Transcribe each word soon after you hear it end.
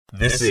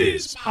This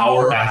is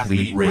Power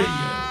Athlete Radio.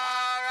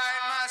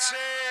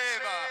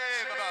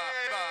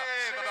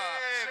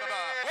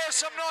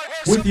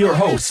 With your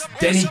hosts,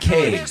 Denny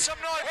K,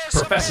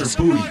 Professor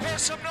Booty,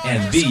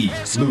 and the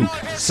Luke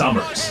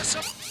Summers.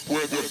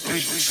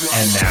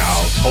 And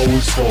now,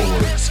 toes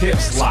forward,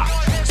 hips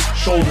locked,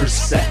 shoulders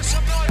set,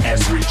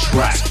 and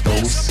retract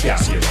those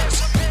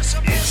scapulars.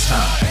 It's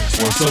time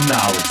for some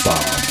knowledge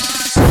bombs.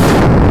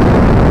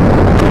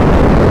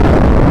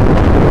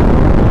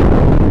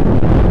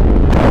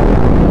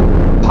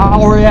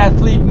 Power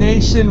Athlete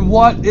Nation,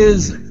 what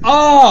is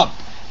up?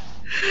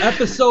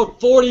 Episode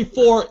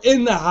 44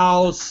 in the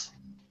house.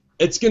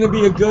 It's going to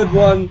be a good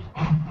one.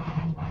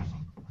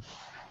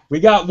 We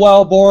got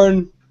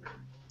Wellborn,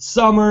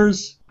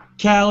 Summers,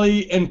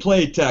 Callie, and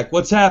Playtech.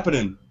 What's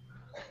happening?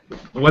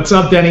 What's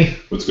up, Denny?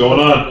 What's going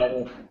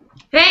on?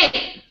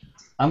 Hey!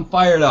 I'm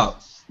fired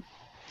up.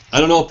 I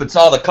don't know if it's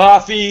all the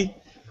coffee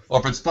or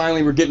if it's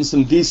finally we're getting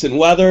some decent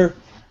weather,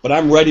 but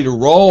I'm ready to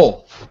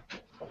roll.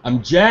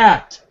 I'm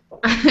jacked.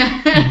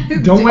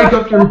 Don't wake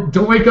up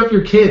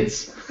your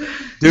kids.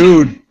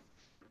 Dude,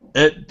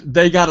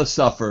 they gotta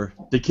suffer.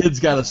 The kids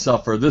gotta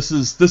suffer. This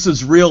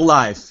is real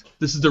life.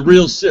 This is the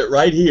real shit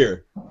right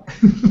here.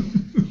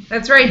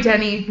 That's right,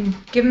 Denny.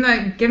 Give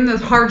them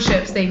those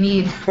hardships they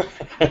need.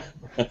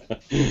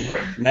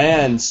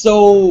 Man,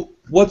 so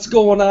what's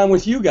going on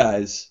with you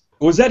guys?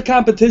 Was that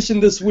competition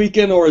this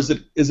weekend or is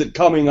it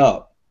coming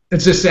up?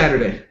 It's this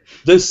Saturday.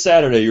 This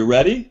Saturday, you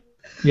ready?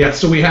 Yeah,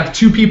 so we have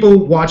 2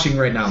 people watching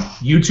right now.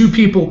 You 2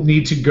 people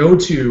need to go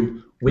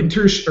to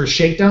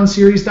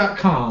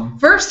shakedownseries.com.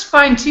 First,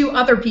 find 2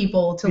 other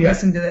people to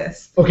listen to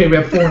this. Okay, we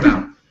have 4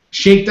 now.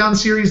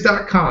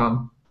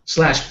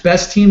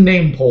 shakedownseries.com/best team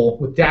name poll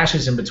with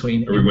dashes in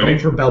between. Are we winning?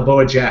 For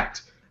Balboa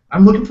Jacked.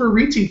 I'm looking for a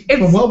retweet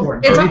from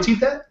Wellborn. Can I retweet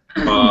that?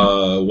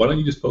 Why don't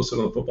you just post it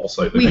on the football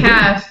site? We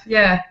have,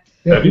 yeah.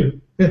 Have you?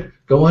 Yeah,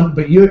 go on.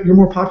 But you're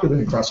more popular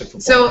than CrossFit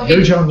Football. So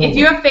if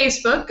you have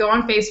Facebook, go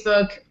on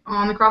Facebook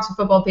on the CrossFit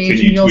Football page. Can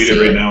you and tweet you'll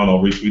it see right now and I'll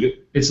retweet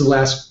it? It's the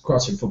last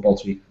CrossFit Football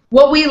tweet.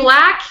 What we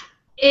lack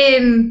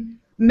in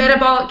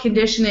metabolic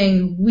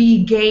conditioning,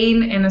 we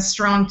gain in a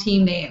strong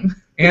team name.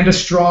 And a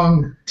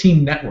strong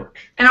team network.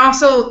 And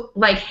also,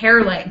 like,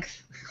 hair length.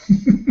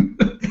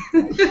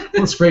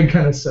 Well, spring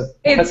kind of stuff.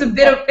 It's a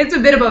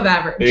bit above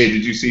average. Hey,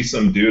 did you see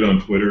some dude on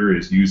Twitter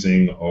is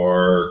using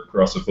our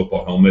CrossFit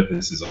Football helmet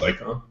as his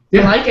icon?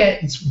 Yeah. I like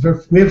it.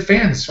 We have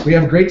fans. We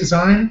have a great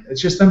design.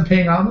 It's just them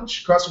paying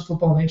homage, CrossFit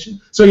Football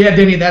Nation. So yeah,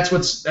 Denny, that's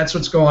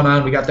what's going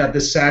on. We got that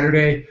this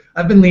Saturday.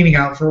 I've been leaning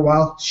out for a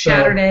while.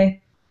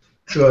 Saturday.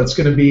 So it's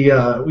going to be.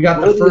 We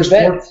got the first.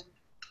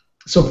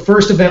 So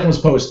first event was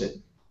posted.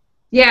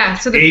 Yeah.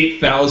 So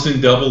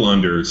 8,000 double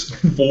unders,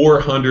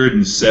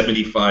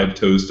 475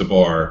 toes to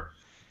bar,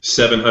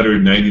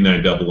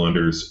 799 double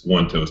unders,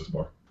 1 toes to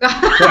bar.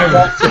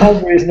 That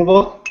sounds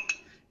reasonable.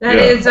 That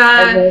is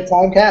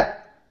time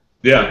cap.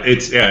 Yeah,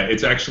 it's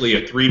actually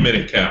a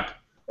 3-minute cap.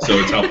 So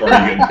it's how far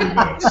you get in 3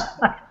 minutes.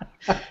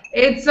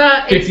 It's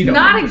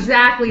not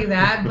exactly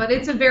that, but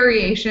it's a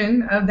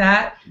variation of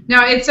that.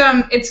 Now it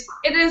is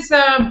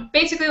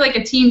basically like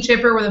a team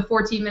chipper with a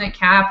 14-minute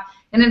cap,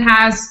 and it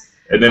has.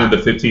 And then in the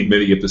 15th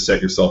minute, you have to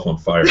set yourself on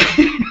fire.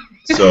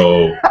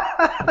 So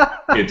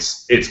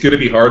it's going to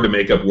be hard to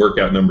make up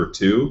workout number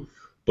 2,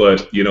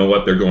 but you know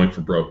what? They're going for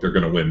broke. They're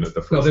going to win at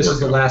the first. No, this workout. is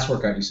the last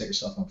workout. You set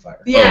yourself on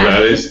fire. Yeah. Oh,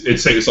 that is. It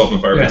set yourself on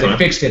fire Yeah, every they time.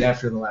 fixed it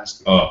after the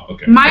last. Oh,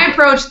 okay. My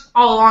approach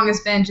all along has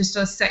been just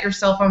to set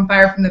yourself on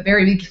fire from the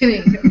very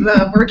beginning of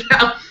the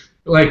workout.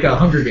 Like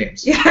Hunger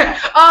Games. Yeah.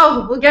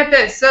 Oh, we'll get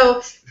this.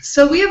 So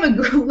we have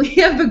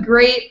a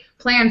great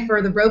plan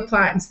for the rope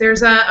climbs.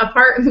 There's a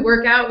part in the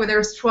workout where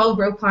there's 12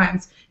 rope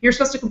climbs. You're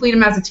supposed to complete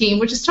them as a team,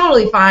 which is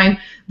totally fine,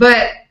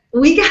 but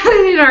we got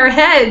it in our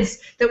heads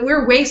that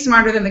we're way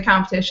smarter than the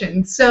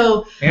competition.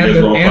 So And You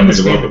guys were all the climbing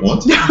the rope at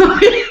once?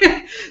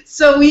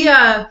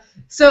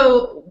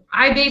 so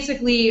I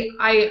basically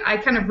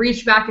I kind of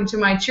reached back into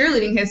my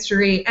cheerleading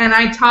history and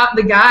I taught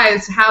the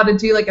guys how to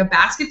do like a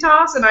basket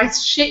toss, and I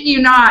shit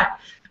you not,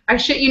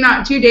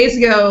 2 days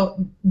ago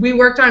we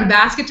worked on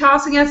basket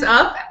tossing us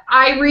up.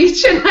 I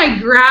reach and I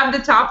grab the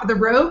top of the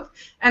rope,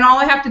 and all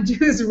I have to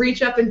do is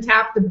reach up and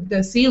tap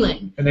the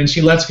ceiling. And then she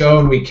lets go,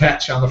 and we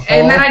catch on the fall.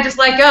 And then I just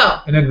let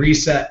go. And then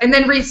reset. And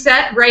then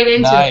reset right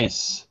into it.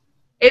 Nice.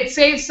 It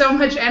saves so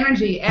much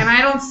energy, and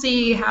I don't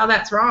see how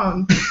that's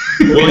wrong.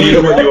 Well, you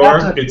know where you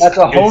are. That's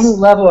a whole new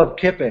level of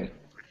kipping.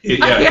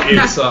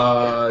 It's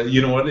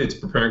you know what? It's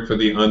preparing for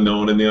the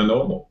unknown and the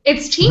unknowable.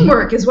 It's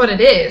teamwork, is what it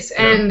is,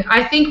 and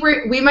I think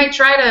we might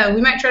try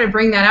to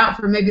bring that out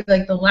for maybe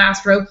like the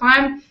last rope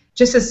climb,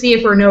 just to see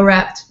if we're no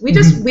repped. We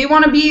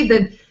want to be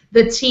the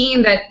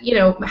team that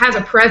has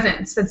a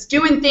presence, that's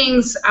doing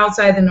things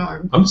outside the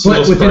norm. I'm so But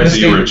within surprised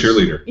the that you were a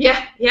standards. cheerleader.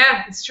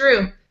 Yeah, it's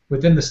true.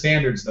 Within the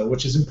standards, though,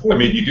 which is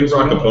important. I mean, you do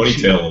rock a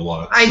ponytail a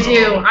lot. I so-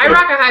 do. I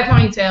rock a high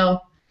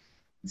ponytail.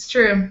 It's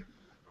true.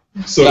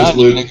 So John, does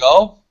you Luke. gonna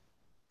go?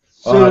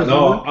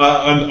 No,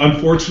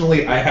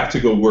 unfortunately, I have to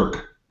go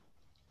work.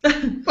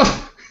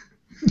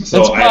 It's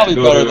So I have probably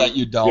to go better to- that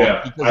you don't,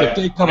 Yeah, because if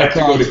they come I have to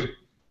go across, to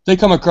they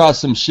come across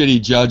some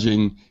shitty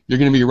judging, you're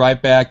going to be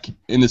right back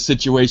in the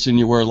situation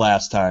you were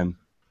last time.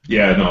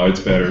 Yeah, no,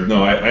 it's better.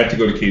 No, I have to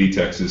go to Katy,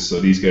 Texas,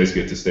 so these guys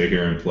get to stay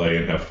here and play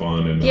and have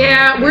fun. And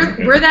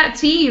we're that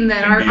team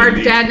that our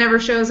dad never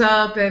shows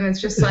up, and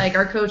it's just like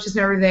our coach is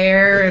never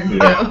there.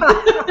 And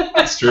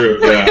That's true.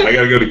 Yeah, I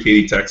got to go to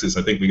Katy, Texas.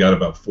 I think we got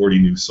about 40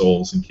 new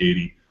souls in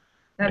Katy.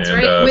 That's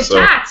right, with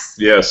Tex.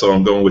 Yeah, so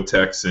I'm going with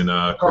Tex and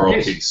Carl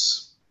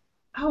Case.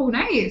 Oh,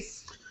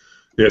 nice.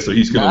 Yeah, so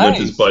he's going to lift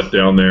his butt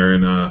down there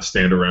and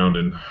stand around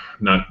and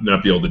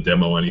not be able to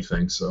demo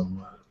anything. So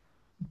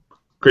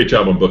great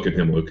job on booking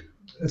him, Luke.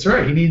 That's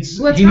right. He needs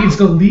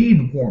to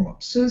lead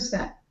warm-ups. Who's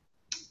that?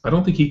 I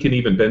don't think he can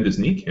even bend his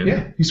knee, can he?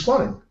 Yeah, he's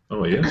squatting.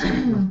 Oh, he is?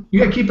 You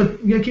gotta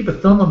keep a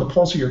thumb on the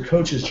pulse of your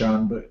coaches,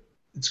 John, but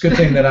it's a good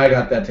thing that I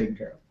got that taken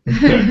care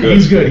of. Yeah, good.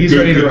 He's good. He's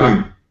ready to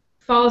rock.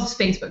 Follow his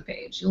Facebook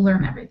page. You'll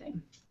learn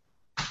everything.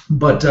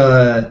 But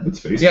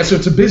yeah, so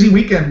it's a busy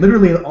weekend.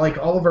 Literally, like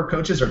all of our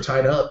coaches are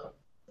tied up.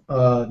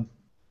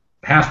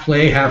 Half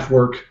play, half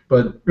work.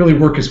 But really,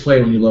 work is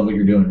play when you love what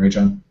you're doing, right,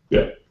 John?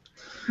 Yeah.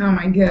 Oh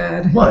my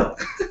God.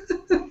 What?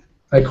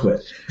 I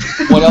quit.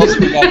 What else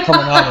we got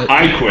coming on?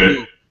 I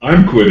quit.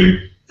 I'm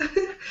quitting.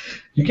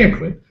 You can't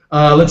quit.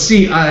 Let's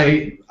see.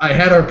 I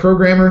had our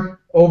programmer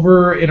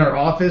over in our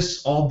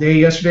office all day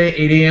yesterday,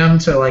 8 a.m.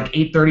 to like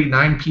 8:30,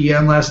 9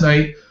 p.m. last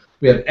night.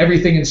 We have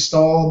everything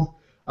installed.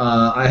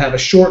 I have a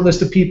short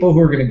list of people who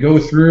are going to go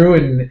through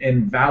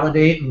and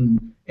validate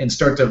and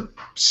start to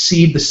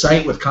seed the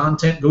site with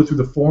content, go through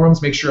the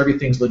forums, make sure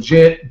everything's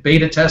legit,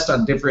 beta test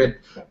on different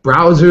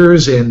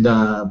browsers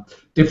and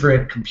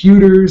different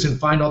computers and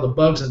find all the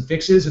bugs and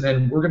fixes. And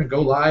then we're going to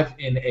go live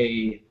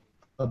in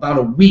about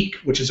a week,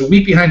 which is a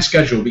week behind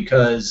schedule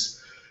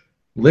because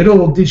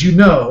little did you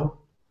know,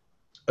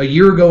 a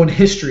year ago in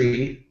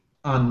history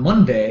on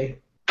Monday,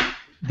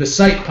 the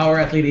site Power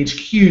Athlete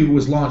HQ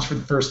was launched for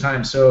the first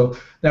time. So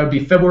that would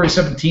be February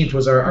 17th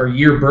was our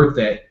year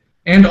birthday.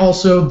 And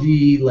also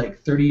the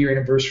 30-year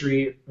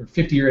anniversary or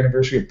 50-year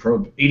anniversary of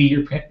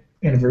 80-year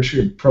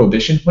anniversary of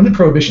Prohibition. When did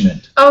Prohibition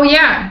end? Oh,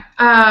 yeah.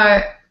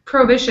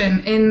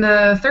 Prohibition in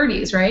the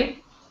 30s, right?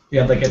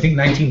 Yeah, I think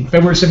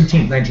February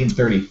 17th,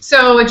 1930.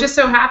 So it just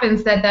so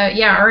happens that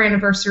our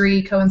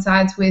anniversary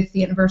coincides with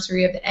the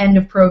anniversary of the end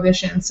of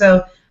Prohibition.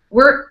 So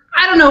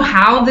I don't know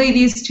how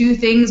these two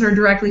things are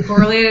directly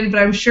correlated,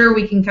 but I'm sure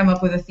we can come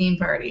up with a theme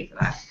party for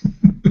that.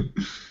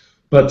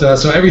 But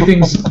so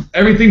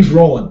everything's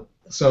rolling.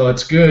 So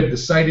it's good. The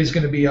site is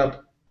going to be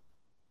up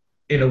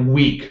in a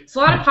week. It's a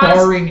lot of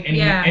barring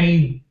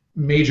any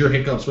major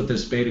hiccups with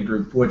this beta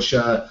group, which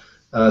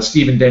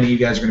Steve and Denny, you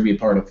guys are going to be a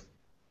part of.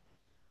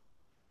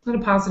 A lot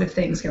of positive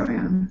things going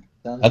on.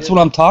 That's what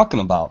I'm talking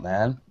about,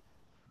 man.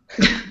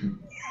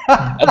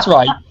 That's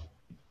right.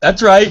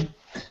 That's right.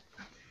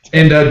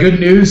 And good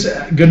news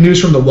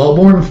from the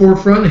Wellborn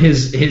forefront.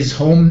 His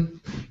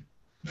home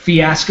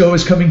fiasco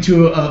is coming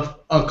to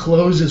a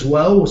close as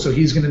well, so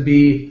he's going to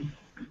be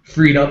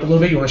freed up a little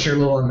bit. You want to share a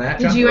little on that,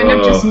 John? Did you end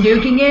up just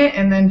nuking it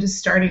and then just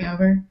starting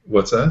over?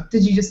 What's that?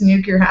 Did you just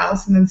nuke your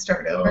house and then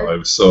start over? It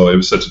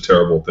was such a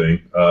terrible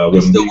thing.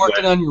 You still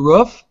working on your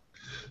roof?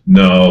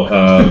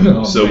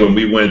 No. So when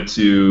we went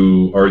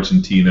to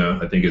Argentina,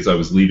 I think as I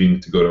was leaving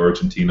to go to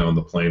Argentina on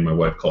the plane, my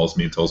wife calls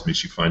me and tells me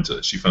she found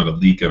a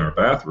leak in our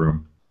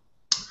bathroom.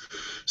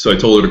 So I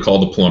told her to call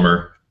the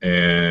plumber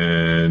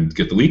and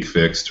get the leak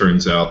fixed.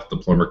 Turns out the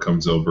plumber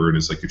comes over and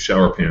is like, your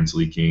shower pan's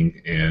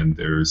leaking, and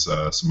there's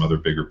some other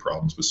bigger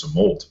problems with some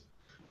mold.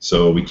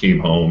 So we came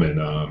home and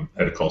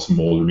had to call some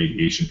mold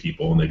remediation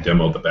people, and they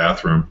demoed the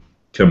bathroom.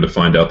 Come to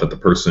find out that the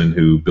person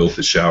who built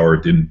the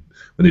shower when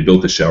they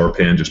built the shower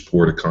pan, just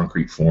poured a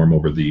concrete form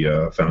over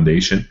the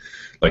foundation,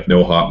 like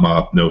no hot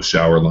mop, no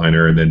shower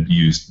liner, and then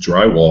used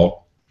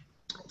drywall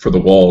for the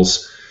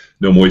walls.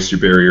 No moisture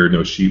barrier,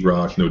 no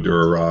sheetrock, no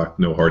Durarock,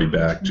 no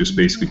Hardyback. Just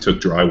basically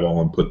took drywall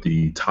and put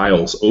the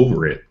tiles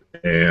over it,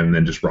 and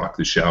then just rocked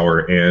the shower.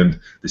 And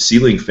the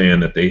ceiling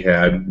fan that they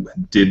had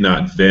did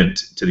not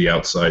vent to the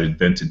outside; it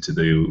vented to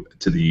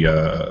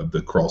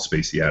the crawl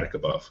space, the attic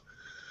above.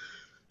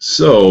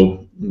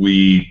 So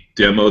we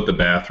demoed the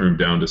bathroom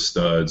down to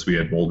studs. We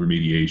had mold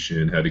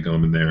remediation, had to go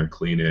in there and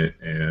clean it,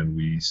 and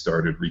we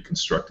started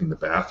reconstructing the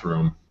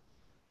bathroom.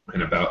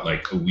 And about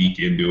a week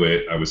into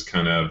it, I was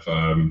kind of,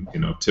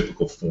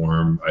 typical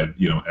form.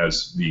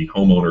 As the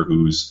homeowner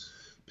who's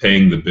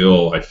paying the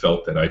bill, I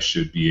felt that I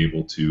should be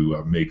able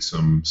to make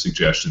some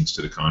suggestions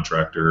to the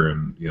contractor,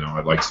 and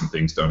I'd like some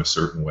things done a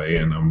certain way,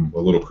 and I'm a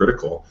little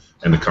critical.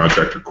 And the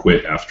contractor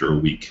quit after a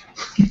week.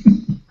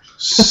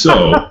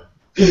 So,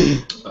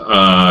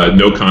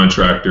 no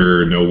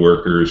contractor, no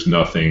workers,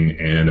 nothing,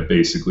 and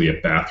basically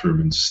a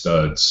bathroom and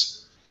studs.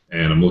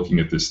 And I'm looking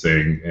at this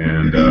thing,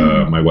 and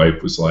my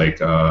wife was like,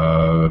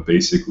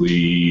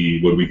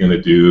 basically, what are we going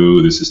to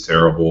do? This is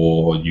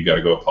terrible. You got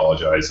to go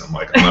apologize. I'm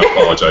like, I'm not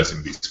apologizing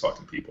to these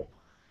fucking people.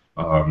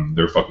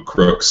 They're fucking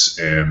crooks,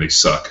 and they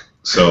suck.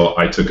 So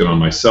I took it on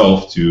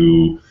myself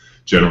to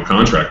general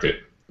contract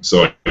it.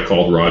 So I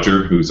called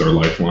Roger, who's our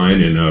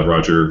lifeline, and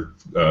Roger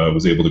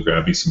was able to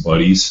grab me some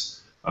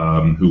buddies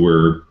who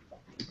were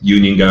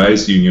union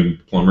guys, union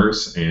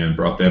plumbers, and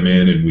brought them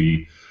in,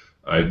 and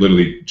I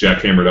literally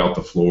jackhammered out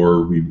the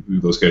floor.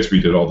 Those guys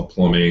redid all the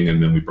plumbing,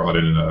 and then we brought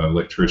in an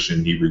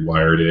electrician. He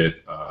rewired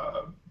it,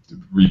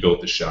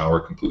 rebuilt the shower,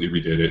 completely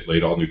redid it,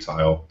 laid all new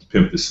tile,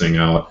 pimped this thing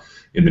out.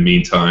 In the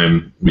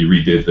meantime, we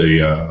redid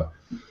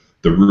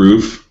the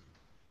roof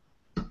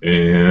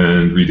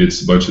and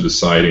redid a bunch of the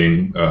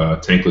siding,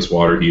 tankless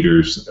water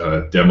heaters,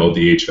 demoed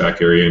the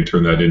HVAC area and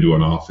turned that into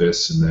an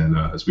office. And then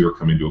as we were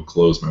coming to a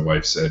close, my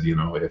wife said,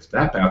 if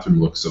that bathroom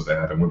looks so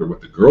bad, I wonder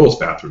what the girls'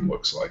 bathroom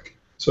looks like.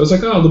 So I was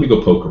like, let me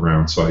go poke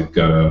around. So I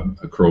got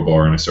a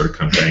crowbar and I started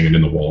kind of banging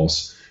in the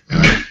walls.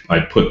 And I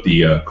put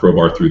the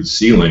crowbar through the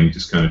ceiling,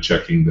 just kind of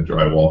checking the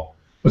drywall.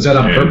 Was that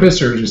on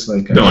purpose or just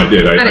like? No, I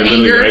did.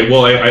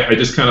 I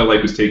just kind of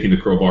was taking the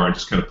crowbar and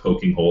just kind of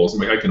poking holes. I'm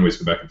like, I can always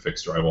go back and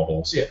fix drywall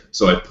holes. Yeah.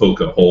 So I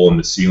poke a hole in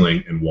the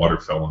ceiling and water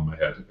fell on my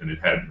head, and it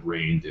hadn't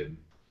rained in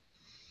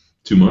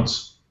 2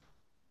 months.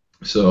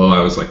 So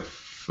I was like,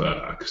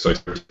 fuck. So I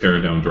started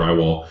tearing down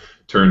drywall.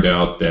 Turned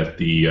out that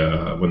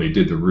when they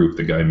did the roof,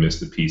 the guy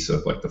missed a piece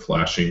of the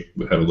flashing.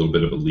 We had a little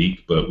bit of a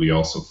leak, but we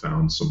also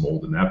found some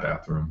mold in that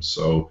bathroom.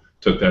 So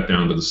took that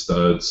down to the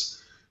studs.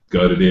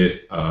 Gutted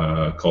it,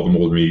 called the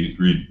mold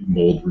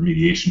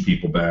remediation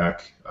people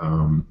back,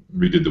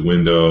 redid the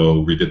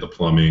window, redid the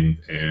plumbing,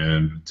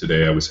 and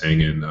today I was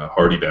hanging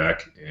Hardy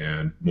back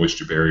and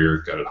moisture barrier,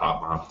 got it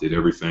hot mopped, did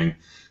everything,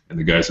 and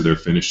the guys that are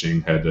finishing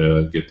had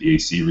to get the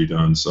AC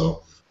redone.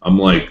 So I'm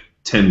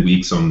 10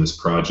 weeks on this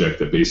project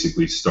that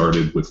basically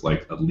started with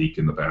a leak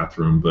in the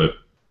bathroom, but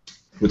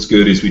what's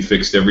good is we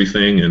fixed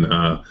everything, and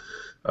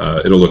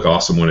it'll look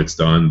awesome when it's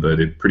done, but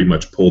it pretty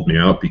much pulled me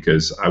out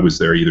because I was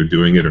there either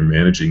doing it or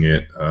managing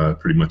it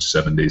pretty much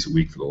 7 days a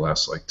week for the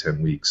last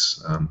 10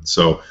 weeks.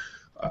 So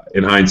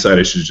in hindsight,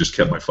 I should have just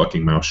kept my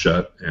fucking mouth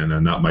shut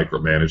and not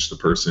micromanage the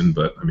person.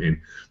 But I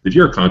mean, if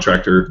you're a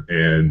contractor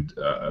and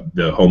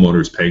the homeowner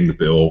is paying the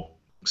bill,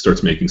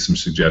 starts making some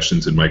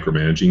suggestions and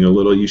micromanaging a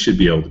little, you should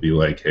be able to be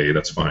like, hey,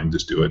 that's fine,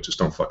 just do it. Just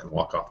don't fucking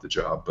walk off the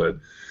job. But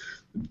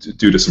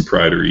due to some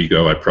pride or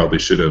ego, I probably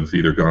should have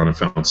either gone and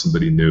found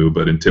somebody new.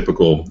 But in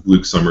typical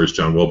Luke Summers,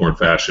 John Welborn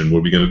fashion, what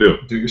are we going to do?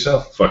 Do it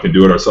yourself. Fucking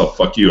do it ourselves.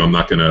 Fuck you. I'm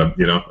not going to,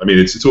 I mean,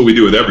 it's what we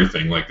do with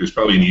everything. There's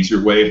probably an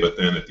easier way, but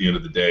then at the end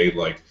of the day,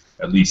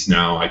 at least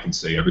now I can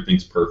say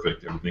everything's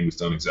perfect. Everything was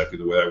done exactly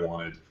the way I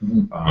wanted.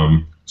 Mm-hmm.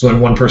 So only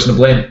one person to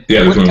blame.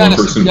 Yeah, there's only one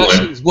person to blame. What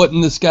kind of suggestions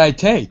wouldn't this guy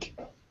take?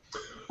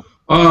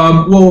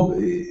 Well,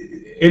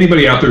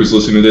 anybody out there who's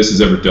listening to this has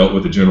ever dealt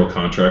with a general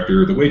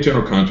contractor. The way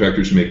general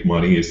contractors make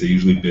money is they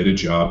usually bid a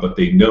job, but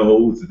they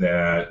know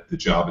that the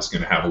job is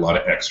going to have a lot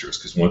of extras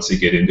because once they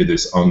get into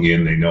this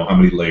onion, they know how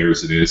many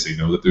layers it is. They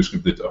know that the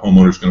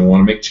homeowner's going to want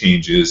to make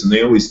changes, and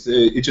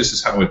it just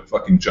is how a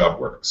fucking job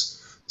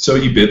works. So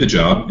you bid the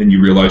job, and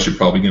you realize you're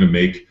probably going to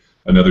make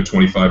another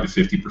 25 to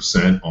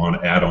 50%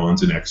 on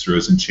add-ons and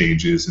extras and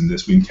changes, and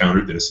we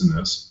encountered this and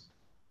this.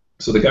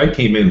 So the guy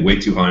came in way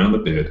too high on the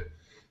bid.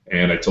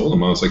 And I told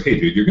him, I was like, hey,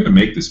 dude, you're going to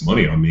make this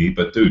money on me,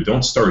 but, dude,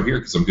 don't start here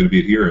because I'm going to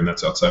be here, and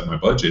that's outside my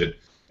budget.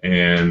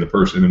 And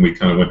then we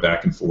kind of went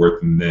back and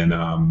forth, and then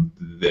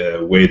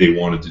the way they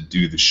wanted to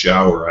do the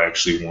shower, I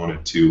actually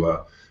wanted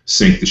to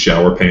sink the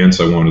shower pan,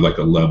 so I wanted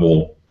a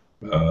level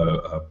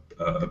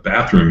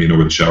bathroom,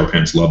 where the shower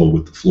pan's level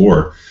with the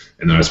floor.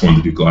 And then I just wanted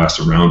to do glass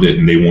around it,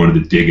 and they wanted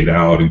to dig it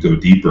out and go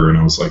deeper. And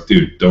I was like,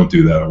 dude, don't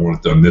do that. I want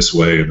it done this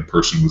way. And the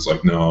person was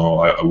like,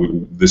 no,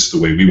 this is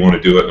the way we want to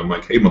do it. And I'm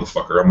like, hey,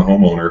 motherfucker, I'm the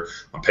homeowner.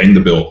 I'm paying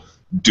the bill.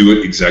 Do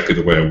it exactly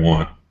the way I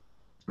want.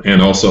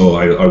 And also,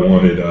 I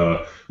wanted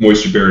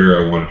moisture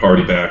barrier. I wanted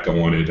Hardy back. I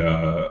wanted,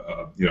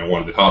 I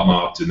wanted it hot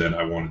mopped, and then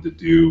I wanted to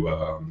do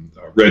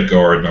red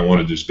guard, and I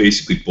wanted to just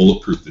basically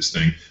bulletproof this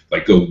thing,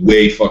 go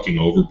way fucking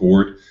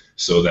overboard,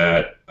 so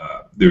that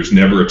there's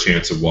never a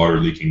chance of water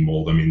leaking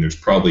mold. I mean, there's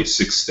probably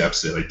 6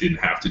 steps that I didn't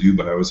have to do,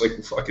 but I was like,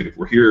 well, fuck it. If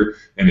we're here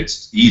and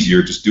it's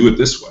easier, just do it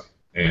this way.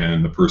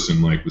 And the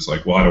person was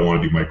like, well, I don't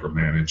want to be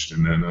micromanaged.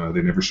 And then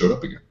they never showed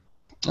up again.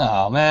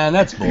 Oh, man,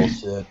 that's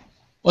bullshit.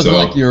 Wasn't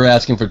like you were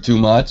asking for too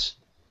much.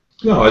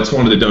 No, I just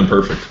wanted it done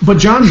perfect. But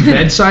John's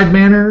bedside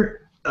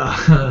manner,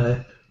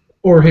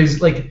 or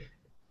his,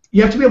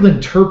 you have to be able to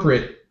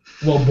interpret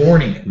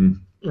Welbornian. Mm.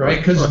 Right,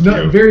 because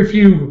very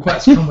few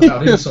requests come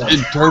without insult.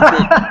 Interpret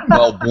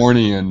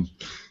Welbornian.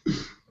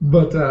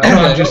 But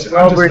I'm just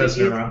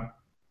messing around.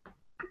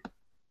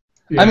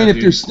 Yeah, I mean, if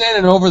you're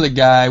standing over the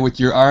guy with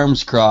your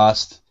arms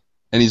crossed,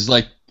 and he's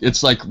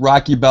it's like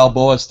Rocky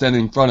Balboa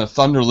standing in front of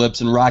Thunder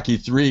Lips in Rocky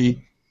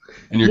 3,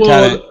 and you're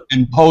kind of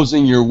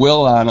imposing your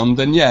will on him,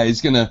 then yeah,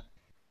 he's gonna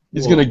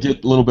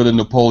get a little bit of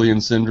Napoleon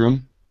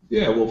syndrome.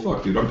 Yeah, well,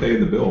 fuck, dude, I'm paying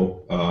the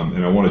bill,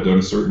 and I want it done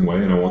a certain way,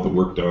 and I want the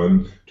work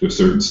done to a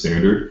certain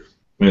standard.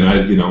 And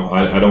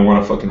I don't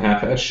want to fucking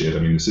half-ass shit. I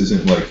mean, it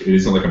isn't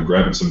like I'm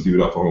grabbing some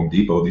dude off of Home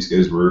Depot. These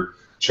guys were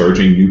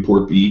charging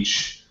Newport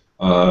Beach,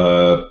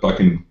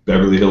 fucking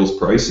Beverly Hills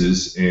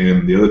prices.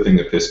 And the other thing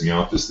that pissed me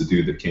off is the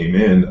dude that came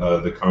in,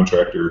 the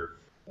contractor.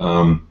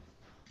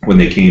 When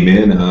they came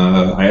in,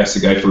 I asked the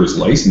guy for his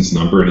license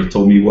number, and he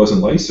told me he wasn't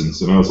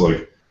licensed. And I was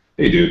like,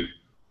 hey, dude,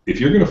 if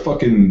you're gonna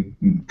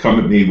fucking come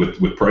at me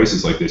with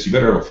prices like this, you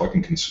better have a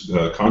fucking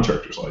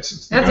contractor's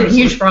license. That's a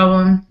huge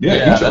problem.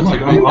 Yeah, I'm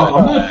like, I'm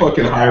not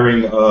fucking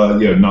hiring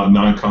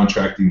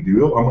non-contracting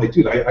deal. I'm like,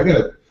 dude, I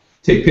gotta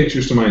take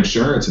pictures to my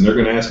insurance, and they're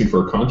gonna ask me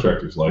for a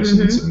contractor's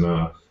license, and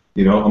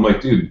I'm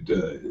like,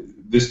 dude,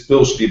 this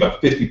bill should be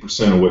about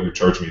 50% of what you're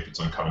charging me if it's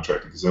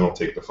uncontracted, because I don't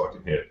take the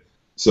fucking hit.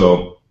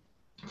 So,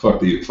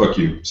 fuck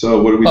you.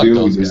 So what do we do?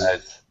 Those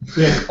guys.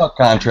 Yeah. Fuck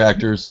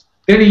contractors.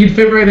 Danny, you'd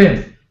fit right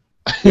in.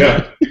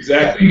 Yeah,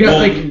 exactly. You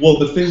got well,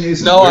 the thing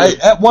is, no,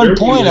 at one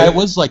point I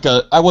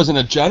wasn't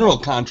a general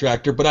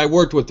contractor, but I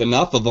worked with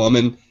enough of them,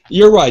 and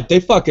you're right, they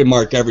fucking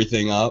mark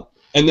everything up,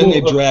 and then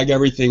they drag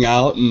everything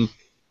out, and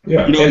you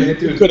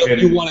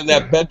wanted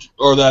that bed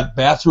or that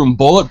bathroom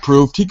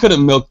bulletproofed, he could have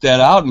milked that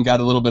out and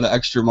got a little bit of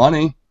extra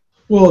money.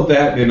 Well,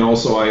 that, and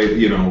also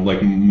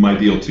like my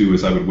deal too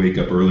is I would wake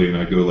up early and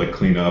I'd go like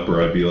clean up,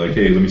 or I'd be like,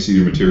 hey, let me see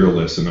your material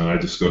list, and then I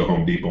just go to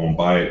Home Depot and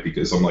buy it,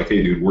 because I'm like,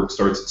 hey, dude, work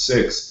starts at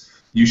 6.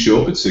 You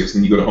show up at 6,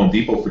 and you go to Home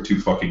Depot for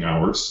 2 fucking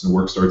hours, and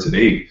work starts at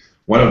 8.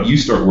 Why don't you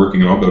start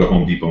working, and I'll go to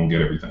Home Depot and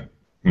get everything?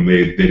 And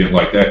they didn't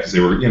like that, because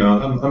they were,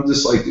 I'm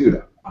just like,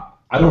 dude,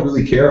 I don't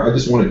really care. I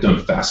just want it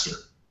done faster.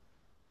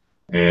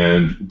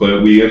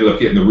 But we ended up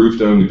getting the roof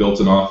done. We built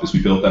an office.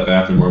 We built that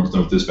bathroom. We're almost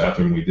done with this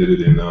bathroom. We did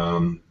it in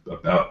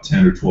about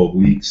 10 or 12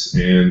 weeks,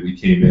 and we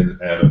came in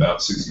at about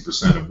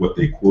 60% of what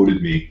they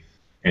quoted me,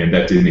 and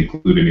that didn't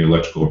include any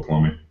electrical or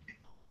plumbing.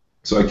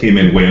 So I came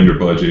in way under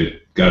budget,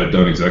 got it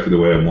done exactly the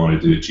way I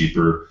wanted, did it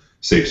cheaper,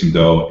 saved some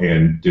dough,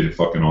 and did it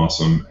fucking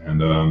awesome.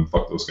 And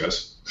fuck those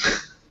guys.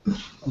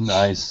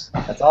 Nice.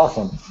 That's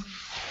awesome.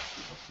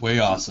 Way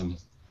awesome.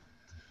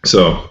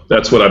 So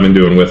that's what I've been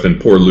doing with, and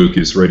poor Luke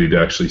is ready to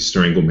actually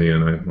strangle me,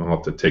 and I'll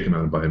have to take him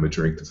out and buy him a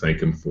drink to thank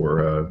him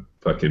for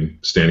fucking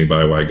standing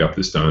by while I got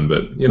this done.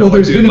 But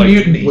there's been a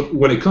mutiny.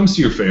 When it comes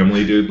to your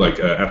family, dude, like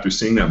after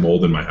seeing that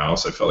mold in my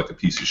house, I felt like a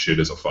piece of shit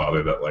as a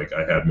father that like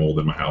I had mold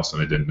in my house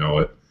and I didn't know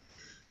it.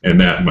 And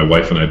that my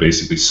wife and I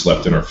basically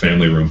slept in our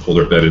family room, pulled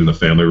our bed in the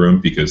family room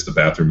because the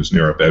bathroom was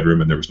near our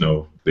bedroom and there was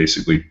no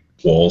basically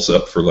walls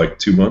up for like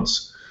 2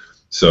 months.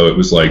 So it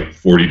was like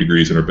 40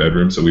 degrees in our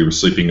bedroom. So we were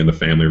sleeping in the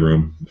family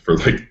room for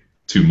like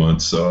 2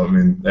 months. So, I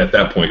mean, at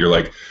that point, you're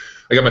like,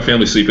 I got my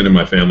family sleeping in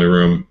my family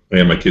room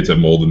and my kids have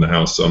mold in the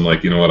house. So I'm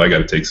like, you know what? I got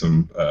to take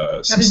some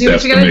steps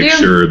to make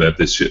sure that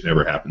this shit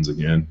never happens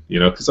again.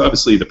 Because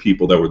obviously the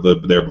people that were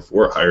there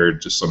before hired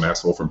just some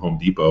asshole from Home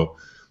Depot,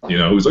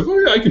 who's like, oh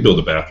yeah, I can build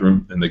a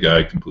bathroom. And the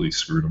guy completely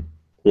screwed him.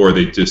 Or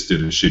they just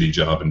did a shitty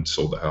job and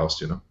sold the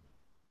house,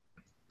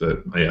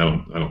 But I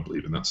don't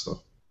believe in that stuff.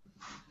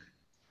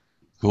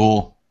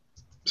 Cool.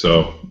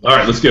 So, all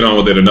right, let's get on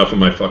with it. Enough of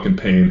my fucking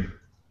pain.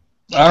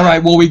 All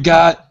right, well, we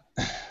got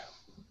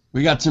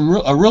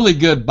a really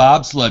good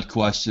bobsled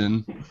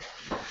question,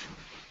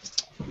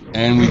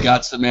 and we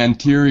got some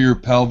anterior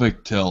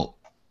pelvic tilt.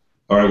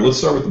 All right, let's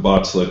start with the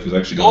bobsled, because I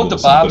actually go with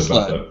the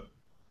bobsled. About that.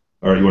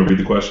 All right, you want to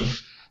read the question?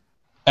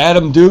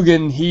 Adam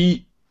Dugan,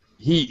 he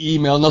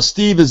emailed. Now,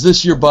 Steve, is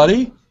this your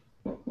buddy?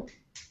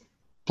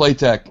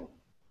 Playtech.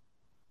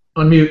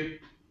 Unmute.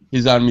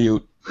 He's on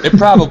mute. It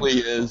probably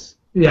is.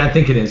 Yeah, I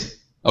think it is.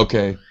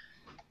 Okay.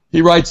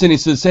 He writes in, he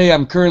says, hey,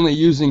 I'm currently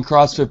using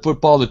CrossFit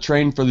Football to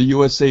train for the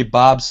USA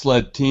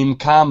Bobsled Team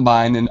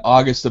Combine in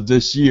August of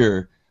this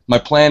year. My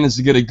plan is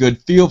to get a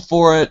good feel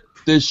for it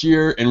this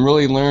year and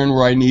really learn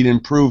where I need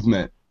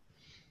improvement.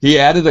 He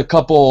added a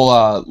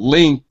couple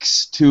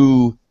links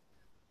to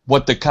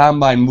what the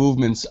Combine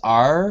movements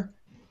are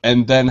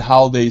and then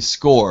how they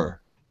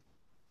score.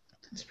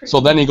 So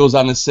then he goes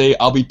on to say,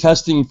 I'll be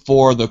testing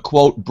for the,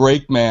 quote,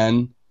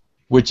 brakeman,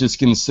 which is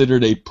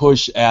considered a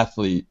push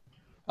athlete.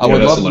 I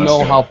would love to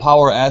know how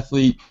Power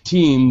Athlete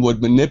Team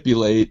would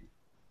manipulate,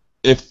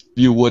 if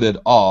you would at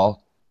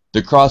all,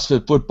 the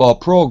CrossFit Football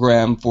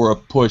program for a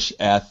push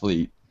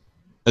athlete.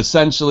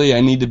 Essentially,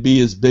 I need to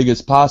be as big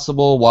as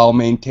possible while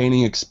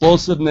maintaining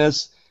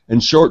explosiveness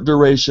and short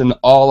duration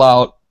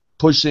all-out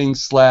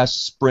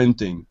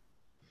pushing/sprinting.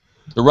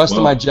 The rest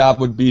of my job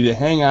would be to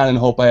hang on and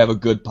hope I have a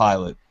good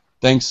pilot.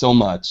 Thanks so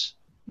much.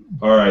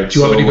 All right. Do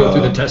you want me to go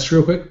through the test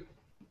real quick?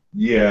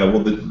 Yeah,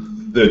 well,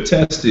 the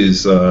test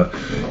is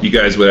you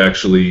guys would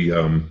actually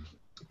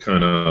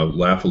kind of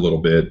laugh a little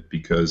bit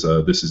because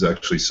this is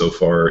actually so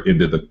far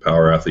into the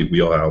Power Athlete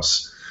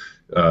wheelhouse.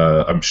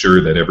 I'm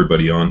sure that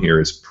everybody on here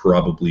has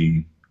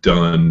probably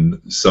done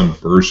some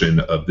version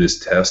of this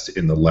test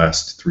in the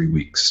last 3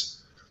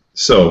 weeks.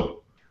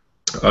 So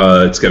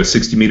it's got a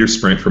 60-meter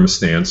sprint from a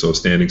stand, so a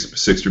standing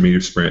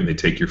 60-meter sprint, and they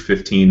take your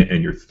 15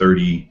 and your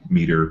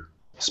 30-meter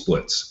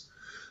splits.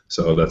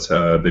 So that's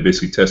how they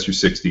basically test your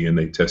 60 and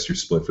they test your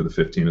split for the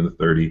 15 and the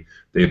 30.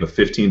 They have a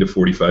 15 to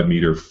 45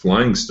 meter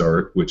flying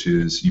start, which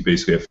is you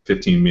basically have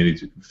 15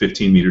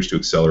 meters to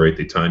accelerate.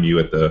 They time you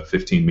at the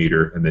 15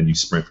 meter and then you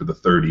sprint for the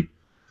 30.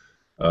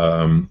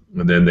 And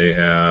then they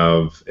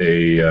have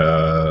they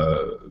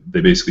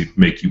basically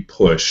make you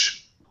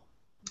push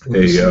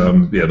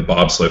the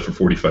bobsled for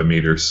 45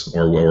 meters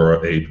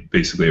or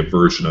basically a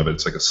version of it.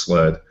 It's like a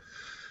sled.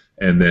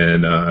 and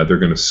then they're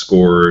going to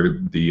score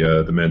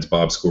the men's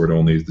bob scored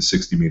only the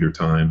 60-meter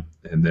time,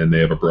 and then they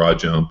have a broad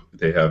jump.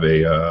 They have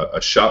a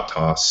shot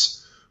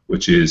toss,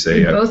 which is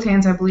In both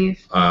hands, I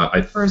believe.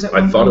 I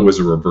thought it was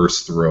a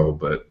reverse throw,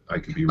 but I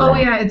could be wrong. Oh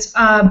yeah, it's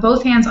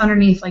both hands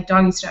underneath, like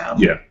doggy style.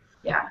 Yeah.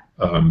 Yeah.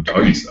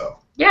 Doggy style.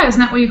 Yeah, isn't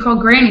that what you call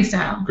granny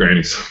style?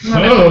 Granny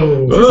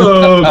style.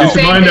 Oh, Get your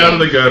Same mind thing. out of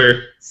the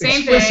gutter.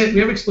 Same explicit. thing.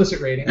 We have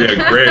explicit rating. Yeah,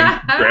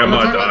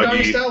 grandma Talk about doggy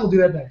doggy. style. We'll do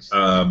that next.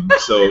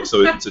 So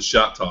it's a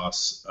shot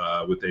toss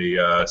with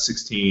a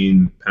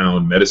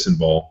 16-pound medicine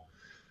ball,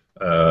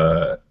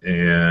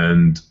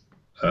 and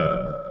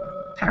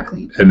Power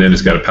clean. and then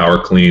it's got a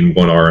power clean,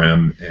 1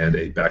 RM, and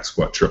a back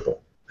squat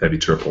triple, heavy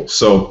triple.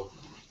 So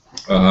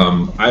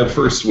I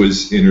first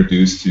was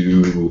introduced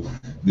to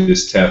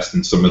this test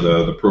and some of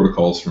the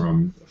protocols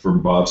from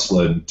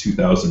bobsled in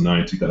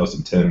 2009,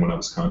 2010, when I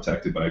was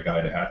contacted by a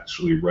guy to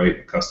actually write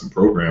a custom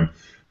program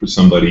for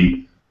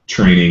somebody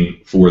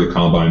training for the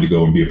combine to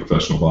go and be a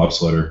professional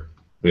bobsledder.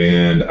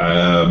 And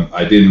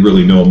I didn't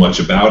really know much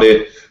about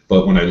it,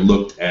 but when I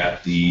looked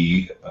at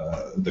the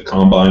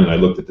combine and I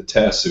looked at the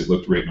tests, it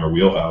looked right in our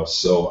wheelhouse.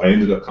 So I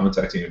ended up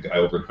contacting a guy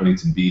over in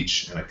Huntington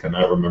Beach, and I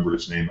cannot remember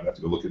his name. I'd have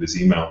to go look at his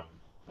email,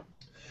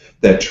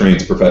 that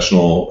trains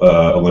professional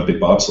Olympic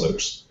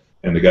bobsledders.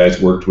 And the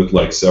guy's worked with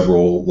like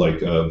several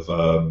of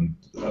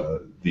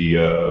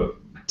the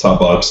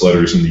top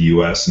bobsledders in the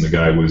U.S. And the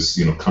guy was,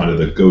 kind of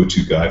the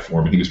go-to guy for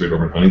him. And he was right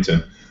over in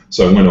Huntington.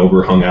 So I went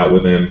over, hung out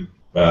with him.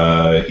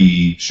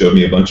 He showed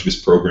me a bunch of his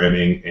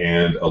programming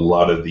and a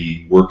lot of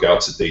the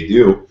workouts that they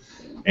do.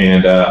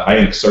 And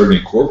I started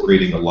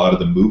incorporating a lot of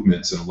the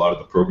movements and a lot of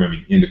the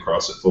programming into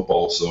CrossFit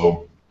football.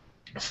 So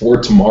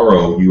for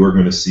tomorrow, you are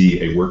going to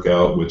see a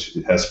workout which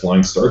it has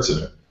flying starts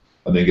in it.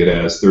 I think it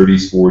has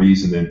 30s,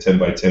 40s, and then 10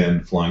 by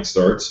 10 flying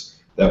starts.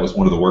 That was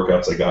one of the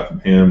workouts I got from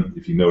him.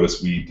 If you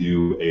notice, we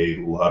do a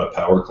lot of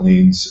power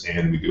cleans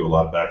and we do a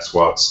lot of back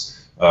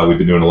squats. We've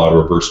been doing a lot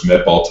of reverse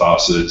med ball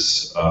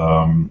tosses.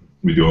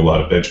 We do a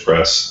lot of bench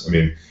press. I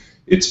mean,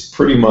 it's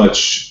pretty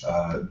much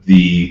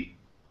the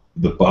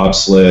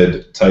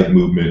bobsled type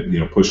movement,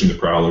 pushing the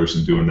prowlers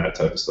and doing that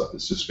type of stuff. It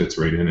just fits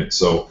right in it.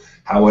 So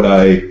how would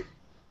I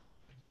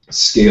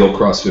scale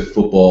CrossFit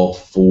football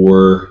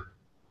for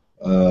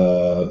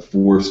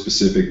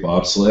specific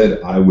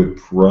bobsled? I would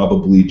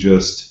probably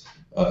just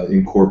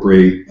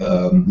incorporate,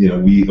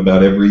 we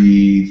about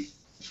every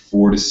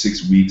 4 to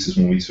 6 weeks is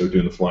when we start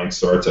doing the flying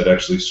starts. I'd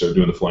actually start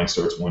doing the flying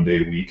starts 1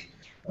 day a week.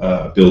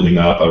 Building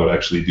up, I would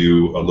actually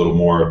do a little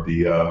more of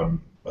the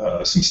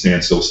some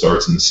standstill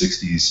starts in the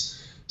 60s,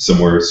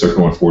 somewhere start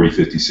going 40,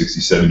 50, 60,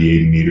 70,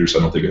 80 meters. I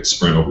don't think I'd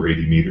sprint over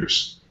 80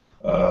 meters.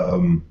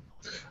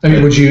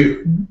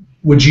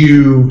 Would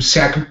you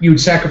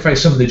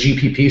sacrifice some of the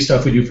GPP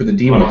stuff we do for the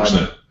D-Mod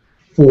 100%.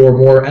 For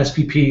more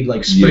SPP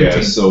like sprinting?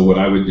 Yeah, so what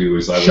I would do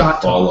is I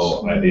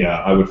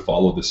would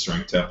follow the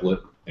strength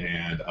template,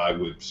 and I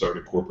would start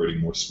incorporating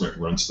more sprint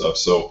run stuff.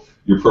 So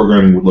your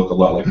programming would look a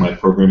lot like my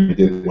programming I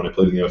did when I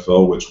played in the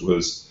NFL, which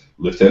was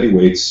lift heavy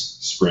weights,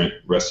 sprint,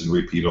 rest and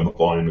repeat on the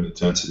volume and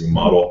intensity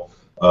model.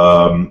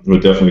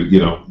 But definitely,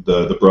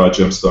 the broad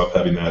jump stuff,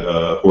 having that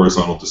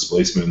horizontal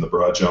displacement in the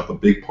broad jump, a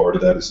big part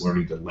of that is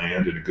learning to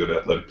land in a good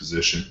athletic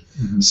position.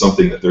 Mm-hmm.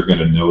 Something that they're going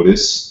to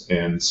notice,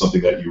 and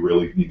something that you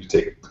really need to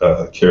take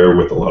care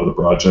with a lot of the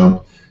broad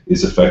jump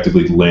is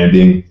effectively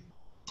landing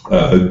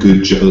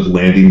good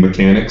landing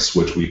mechanics,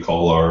 which we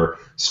call our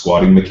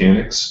squatting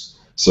mechanics.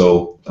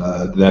 So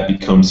that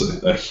becomes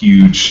a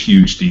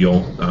huge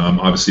deal.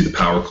 Obviously, the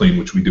power clean,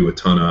 which we do a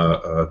ton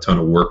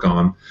of work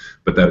on,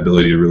 but that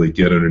ability to really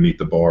get underneath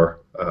the bar,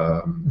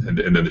 and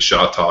then the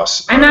shot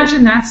toss. I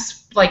imagine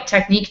that's like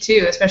technique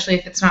too, especially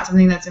if it's not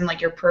something that's in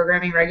like your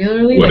programming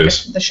regularly. What like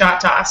is? The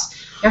shot toss.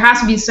 There has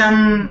to be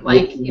some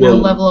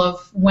level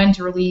of when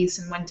to release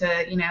and when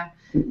to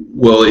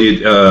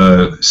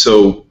Well,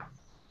 so.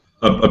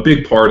 A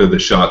big part of the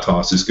shot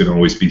toss is going to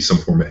always be some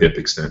form of hip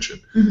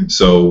extension. Mm-hmm.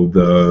 So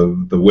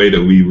the way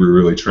that we were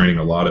really training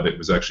a lot of it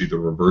was actually the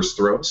reverse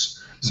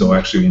throws. So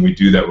actually when we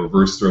do that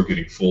reverse throw,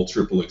 getting full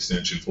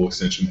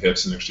extension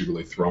hips and actually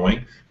really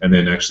throwing, and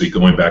then actually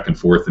going back and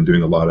forth and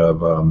doing a lot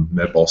of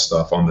med ball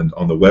stuff on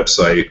the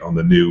website, on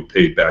the new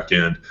paid back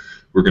end.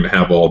 We're going to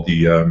have all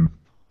the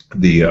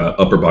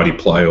upper body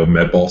plyo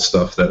med ball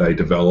stuff that I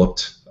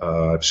developed.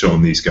 I've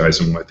shown these guys,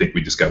 and I think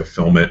we just got to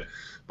film it.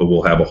 But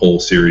we'll have a whole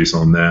series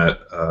on that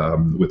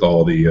with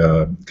all the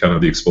kind of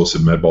the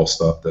explosive med ball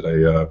stuff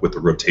that with the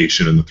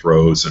rotation and the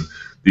throws, and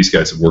these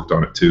guys have worked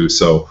on it too.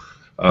 So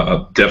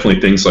definitely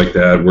things like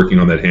that, working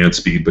on that hand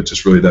speed, but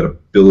just really that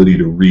ability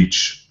to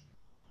reach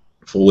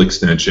full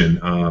extension,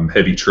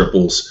 heavy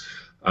triples.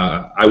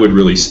 I would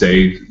really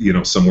stay,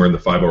 somewhere in the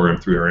 5 RM,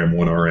 3 RM,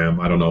 1 RM.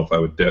 I don't know if I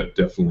would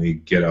definitely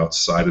get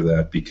outside of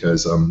that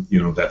because,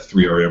 that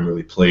 3 RM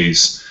really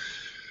plays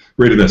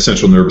right in that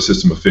central nervous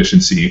system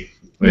efficiency.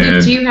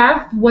 And do you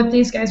have what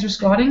these guys are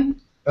squatting?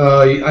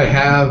 I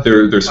have.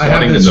 They're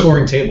squatting in the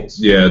scoring tables.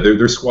 Yeah,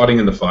 they're squatting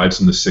in the 5s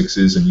and the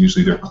 6s, and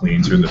usually their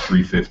cleans are in the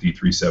 350,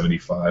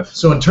 375.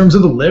 So in terms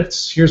of the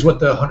lifts, here's what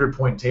the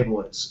 100-point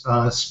table is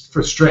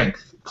for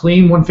strength.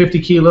 clean 150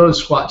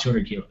 kilos, squat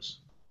 200 kilos.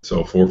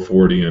 So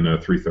 440 and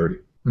 330.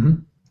 Mm-hmm.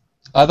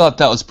 I thought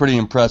that was pretty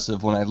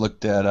impressive when I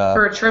looked at.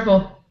 For a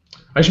triple.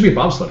 I should be a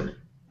bobsledder.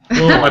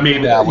 Well, I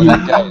mean, Yeah, when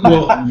that guy,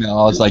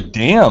 I was like,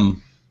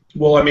 damn.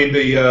 Well, I mean,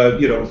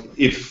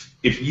 if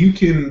you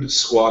can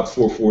squat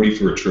 440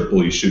 for a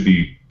triple, you should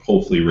be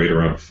hopefully right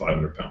around a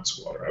 500-pound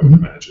squatter, I would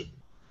imagine.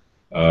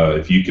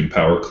 If you can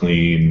power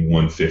clean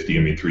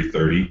 150,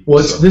 330. Well,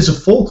 this is a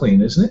full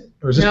clean, isn't it?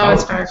 Or is this No,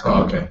 it's power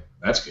power clean? clean. Oh, okay,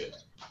 that's good.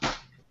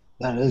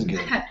 That is good.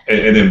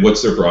 And then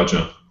what's their broad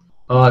jump?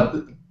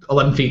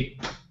 11 feet.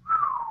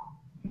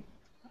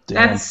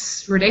 Damn.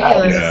 That's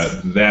ridiculous.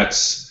 Yeah,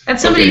 that's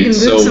somebody okay, who can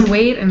so- move some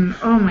weight and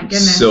oh my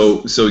goodness.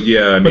 So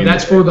yeah, I mean, But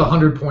that's for the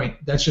 100 point.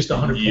 That's just a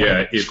 100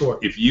 yeah. point score.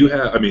 If you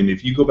have, I mean,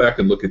 if you go back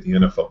and look at the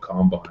NFL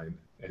Combine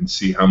and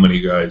see how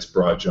many guys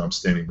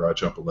standing broad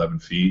jump 11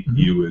 feet,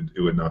 Mhm.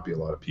 it would not be a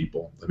lot of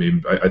people. I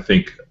mean, I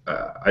think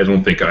I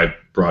don't think I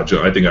broad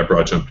jump. I think I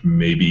broad jumped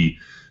maybe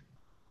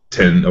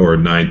 10 or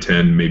 9,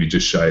 10, maybe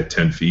just shy of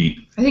 10 feet.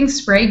 I think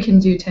Sprague can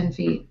do 10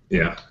 feet.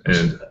 Yeah,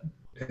 and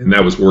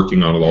that was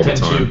working on it all the 10-2.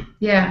 time.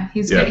 Yeah,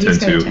 he's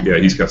 10-2. got Yeah,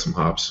 he's got some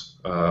hops.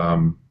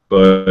 The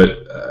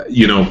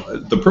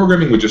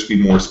programming would just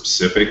be more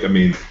specific. I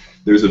mean,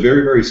 there's a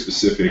very, very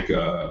specific,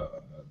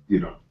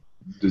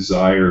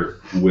 desire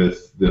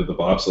with the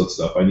bobsled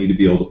stuff. I need to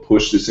be able to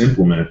push this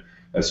implement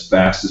as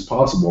fast as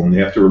possible, and they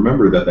have to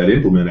remember that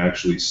implement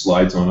actually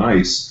slides on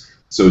ice.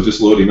 So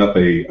just loading up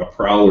a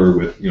prowler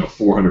with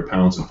 400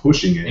 pounds and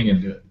pushing it Ain't gonna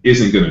do it.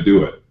 isn't going to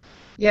do it.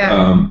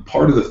 Yeah.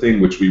 Part of the thing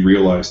which we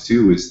realize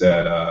too is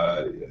that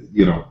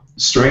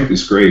strength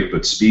is great,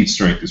 but speed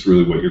strength is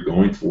really what you're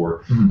going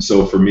for. Mhm.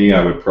 So for me,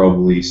 I would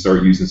probably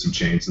start using some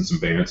chains and some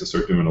bands and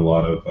start doing a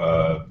lot of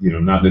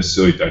not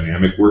necessarily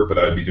dynamic work, but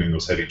I'd be doing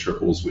those heavy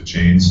triples with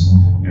chains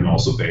and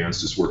also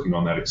bands, just working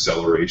on that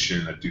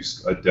acceleration.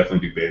 I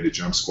definitely do banded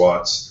jump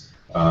squats.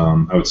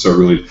 I would start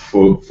really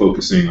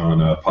focusing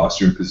on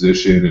posture and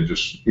position and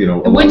just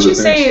Wouldn't you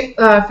say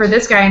for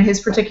this guy in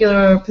his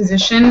particular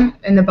position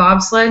in the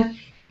bobsled,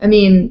 I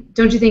mean,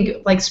 don't you think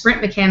like sprint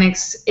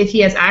mechanics, if he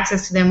has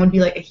access to them, would be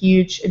like a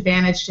huge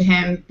advantage to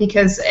him,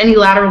 because any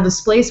lateral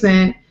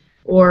displacement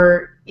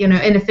or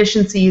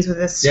inefficiencies with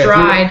a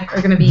stride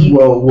are going to be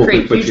but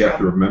huge you have to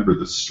problem. remember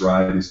the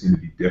stride is going to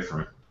be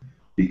different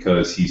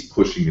because he's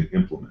pushing an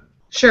implement.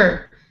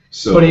 Sure.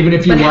 So, But even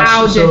if you But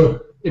how watch,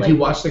 if you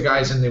like- watch the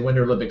guys in the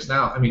Winter Olympics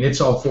now, I mean,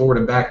 it's all forward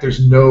and back.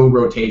 There's no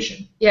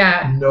rotation.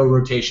 Yeah. No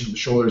rotation of the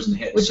shoulders and the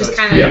hips. Which So is it's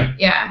kind of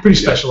Yeah. pretty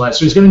specialized.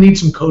 So he's going to need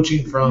some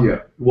coaching from.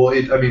 yeah, well,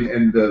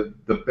 and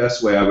the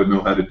best way I would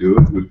know how to do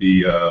it would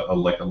be a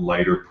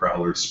lighter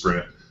prowler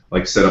sprint,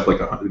 like set up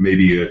like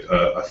maybe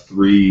a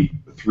three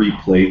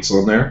plates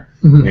on there,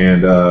 Mhm.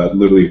 and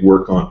literally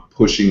work on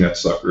pushing that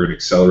sucker and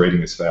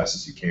accelerating as fast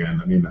as you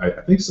can. I mean, I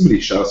think somebody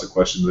shot us a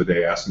question the other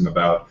day asking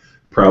about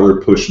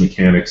prowler push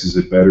mechanics. Is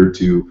it better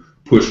to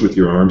push with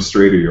your arms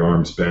straight or your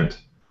arms bent?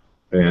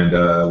 And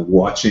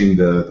watching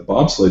the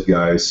bobsled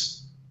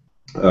guys,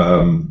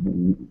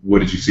 what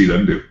did you see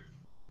them do?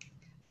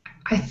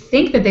 I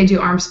think that they do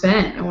arms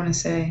bent, I want to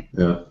say.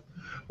 Yeah.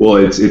 Well,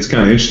 it's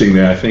kind of interesting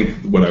that I think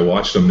when I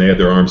watched them, they had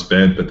their arms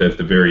bent, but at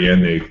the very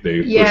end, they push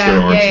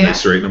their arms and they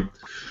straighten them.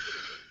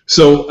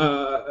 So,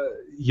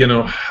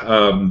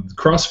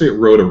 CrossFit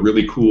wrote a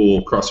really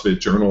cool CrossFit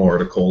Journal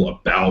article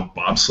about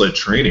bobsled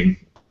training.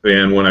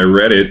 And when I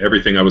read it,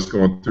 everything I was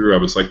going through, I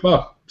was like,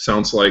 wow,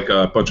 sounds like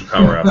a bunch of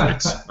power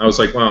athletes. I was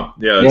like, wow,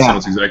 yeah, it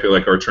sounds exactly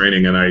like our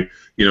training. And it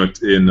would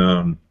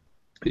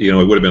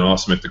have been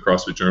awesome if the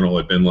CrossFit Journal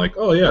had been like,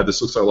 oh yeah,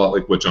 this looks a lot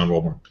like what John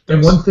Walmart does.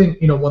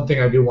 And one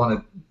thing I do want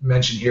to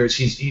mention here is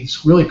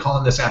he's really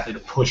calling this athlete a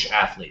push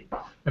athlete.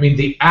 I mean,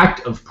 the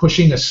act of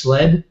pushing a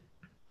sled,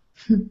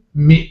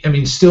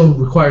 still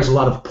requires a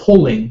lot of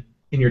pulling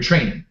in your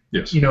training.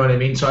 Yes. You know what I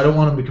mean? So I don't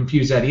want him to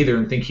confuse that either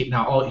and think he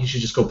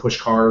should just go push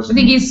cars. I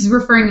think he's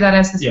referring to that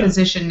as his Yeah.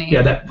 position name.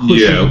 Yeah, that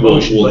pushing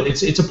motion, well- but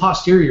it's a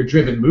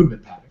posterior-driven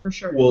movement pattern. For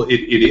sure. Well, it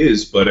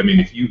is, but I mean,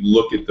 if you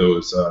look at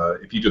those,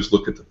 if you just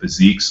look at the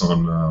physiques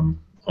on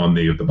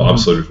the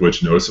bobsledders,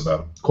 what you notice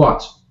about them?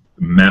 Quads.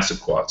 Massive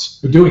quads.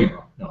 They're doing it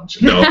wrong. No, I'm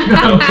just No,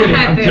 I'm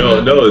kidding.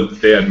 no,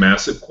 they had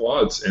massive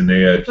quads and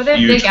they had But they have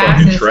huge big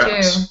fucking asses,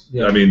 traps. too.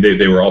 Yeah. I mean,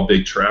 they were all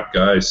big trap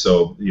guys,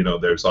 so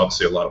there's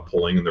obviously a lot of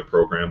pulling in their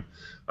program.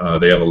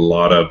 They have a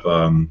lot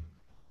of.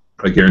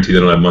 I guarantee they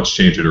don't have much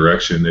change of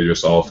direction. They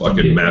just all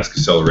fucking mass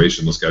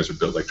acceleration. Those guys are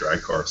built like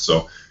drag cars.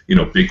 So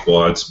big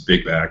quads,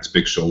 big backs,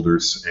 big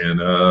shoulders, and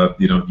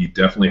you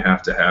definitely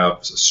have to have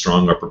a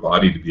strong upper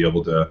body to be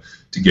able to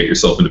get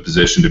yourself into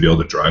position to be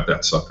able to drive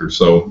that sucker.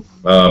 So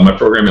my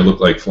programming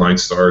looked like flying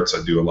starts.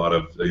 I do a lot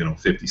of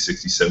 50,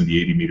 60,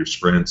 70, 80 meter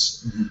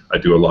sprints. Mhm. I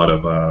do a lot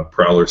of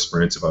prowler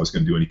sprints if I was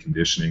going to do any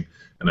conditioning,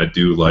 and I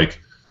do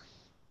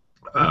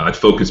I'd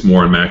focus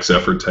more on max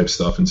effort type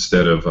stuff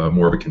instead of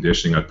more of a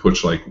conditioning. I'd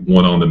push like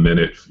 1 on the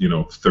minute,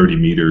 30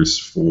 meters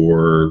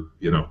for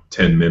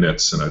 10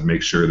 minutes, and I'd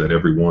make sure that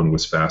every one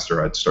was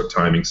faster. I'd start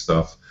timing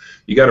stuff.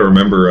 You got to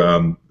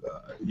remember,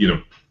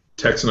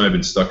 Tex and I have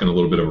been stuck in a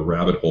little bit of a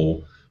rabbit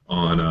hole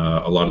on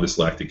a lot of this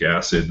lactic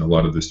acid and a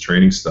lot of this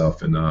training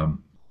stuff, and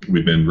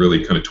we've been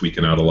really kind of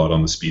tweaking out a lot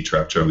on the Speed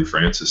Trap Charlie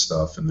Francis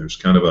stuff. And there's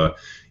kind of a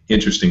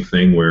interesting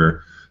thing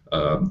where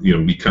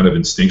we kind of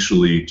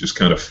instinctually just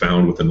kind of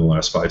found within the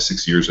last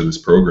 5-6 years of this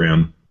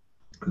program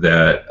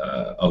that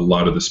a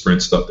lot of the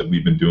sprint stuff that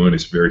we've been doing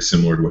is very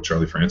similar to what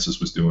Charlie Francis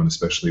was doing,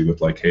 especially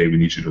with like, hey, we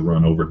need you to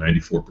run over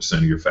 94%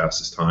 of your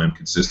fastest time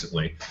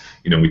consistently.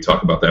 We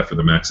talk about that for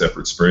the max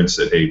effort sprints,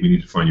 that, hey, we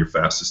need to find your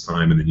fastest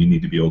time, and then you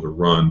need to be able to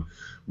run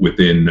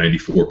within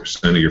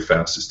 94% of your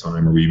fastest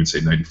time, or we even say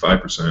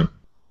 95%.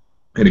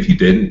 And if you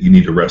didn't, you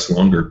need to rest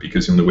longer,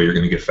 because the only way you're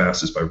going to get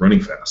fast is by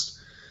running fast.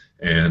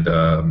 And,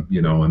 and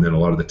then a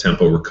lot of the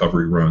tempo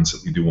recovery runs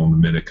that we do on the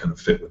minute kind of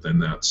fit within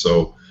that.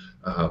 So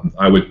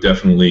I would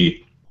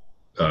definitely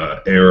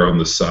err on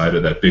the side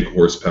of that big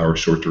horsepower,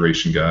 short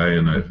duration guy.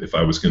 And if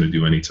I was going to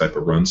do any type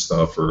of run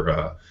stuff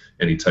or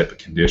any type of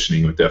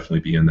conditioning, it would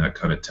definitely be in that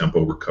kind of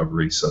tempo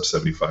recovery, sub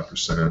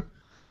 75%.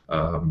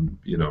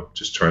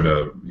 Just trying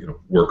to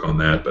work on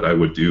that. But I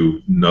would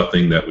do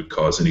nothing that would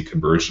cause any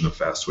conversion of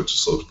fast twitch to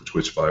slow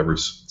twitch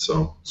fibers.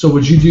 So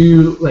would you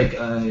do like?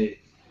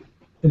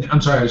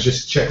 I'm sorry, I was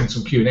just checking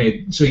some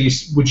Q&A. So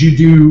would you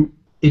do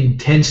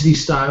intensity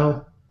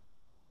style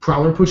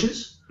prowler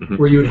pushes,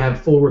 where you would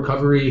have full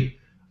recovery?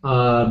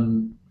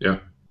 Certain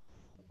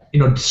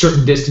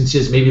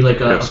distances, maybe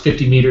like a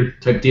 50-meter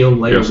type deal,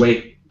 lighter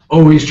weight,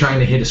 always trying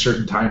to hit a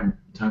certain time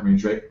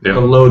range, right? Yeah. A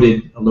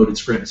loaded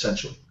sprint,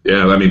 essentially.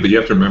 Yeah, but you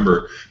have to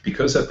remember,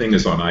 because that thing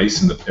is on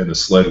ice and the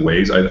sled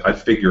weighs, I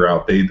figure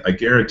out I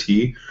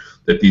guarantee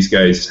that these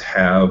guys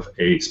have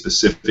a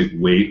specific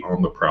weight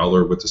on the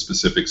prowler with a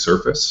specific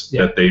surface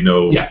that they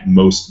know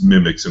most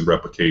mimics and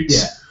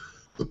replicates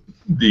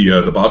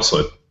the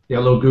bobsled. Yeah, a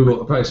little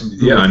Google, probably some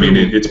Google. Yeah,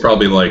 it's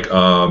probably like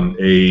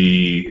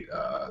Elite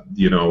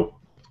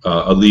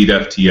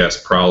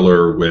FTS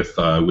prowler with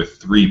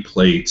 3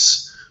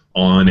 plates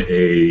on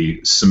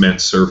a cement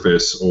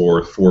surface,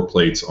 or 4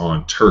 plates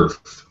on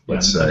turf.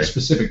 Let's say a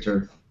specific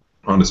turf.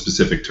 On a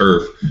specific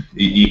turf, it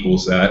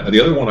equals that.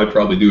 The other one I'd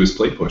probably do is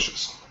plate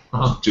pushes.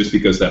 Just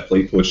because that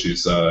plate push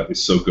is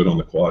so good on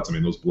the quads.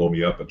 Those blow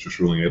me up. I'm just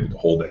really able to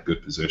hold that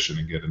good position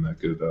and get in that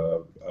good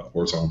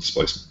horizontal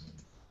displacement.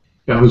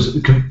 Yeah,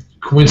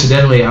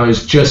 coincidentally, I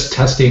was just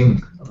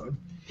testing,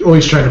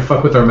 always trying to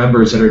fuck with our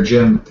members at our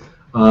gym,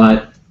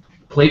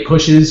 plate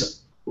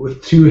pushes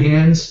with 2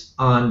 hands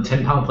on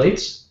 10-pound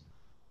plates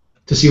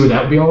to see what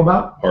that would be all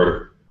about.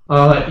 Harder.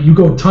 You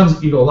go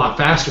a lot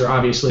faster,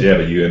 obviously. Yeah,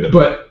 but you end up...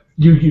 But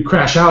you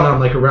crash out on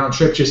like a round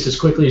trip just as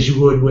quickly as you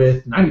would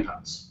with 90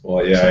 pounds.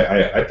 Well,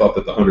 yeah, I thought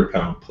that the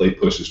 100-pound plate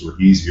pushes were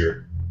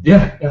easier.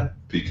 Yeah.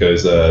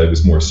 Because it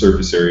was more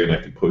surface area and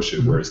I could push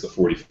it, whereas the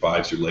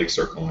 45s, your legs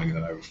start going and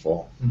then I would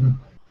fall. Mm-hmm.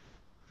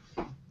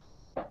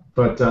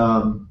 But,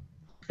 and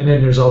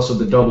then there's also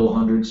the double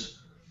 100s.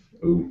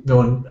 Ooh.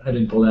 I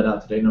didn't pull that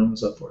out today. No one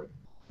was up for it.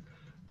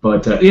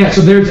 But,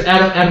 so there's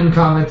Adam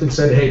commented and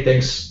said, hey,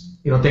 thanks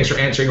for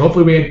answering.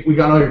 Hopefully we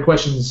got all your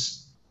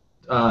questions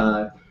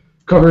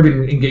covered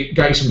and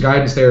got you some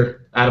guidance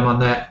there, Adam, on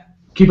that.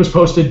 Keep us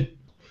posted.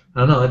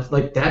 I don't know.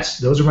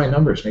 Those are my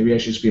numbers. Maybe I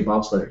should just be a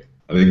bobsledder.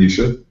 I think you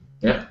should.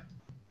 Yeah.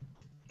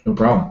 No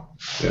problem.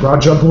 Yeah.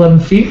 Broad jump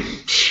 11 feet.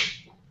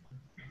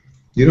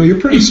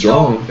 You're pretty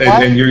strong,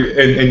 and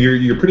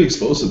you're pretty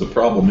explosive. The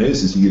problem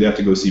is you'd have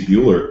to go see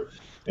Bueller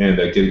and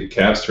get your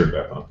calves turned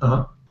back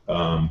on.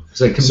 Thora,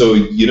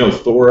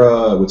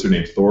 what's her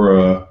name?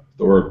 Thora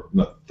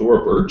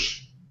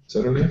Birch. Is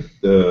that her name?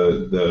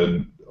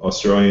 The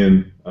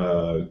Australian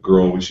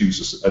girl. I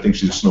think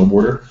she's a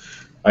snowboarder.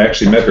 I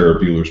actually met her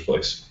at Bueller's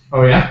place.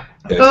 Oh yeah.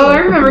 I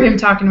remember him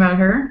talking about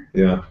her.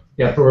 Yeah.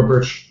 Yeah, Thora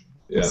Birch.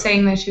 Yeah.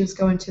 Saying that she was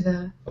going to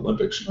the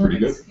Olympics. She's pretty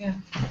good. Yeah.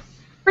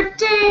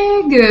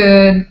 Pretty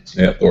good.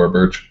 Yeah, Thora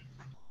Birch.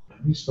 How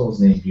do you spell his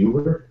name?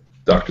 Bueller?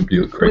 Dr.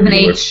 Bueller. Craig With an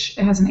Bueller. H.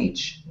 It has an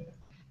H.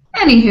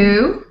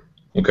 Anywho.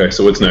 Okay,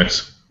 so what's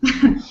next?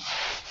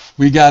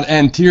 We got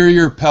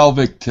anterior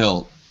pelvic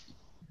tilt.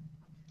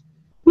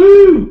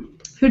 Woo!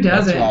 Who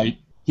does That's it? right.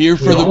 Here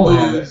for the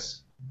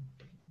booze.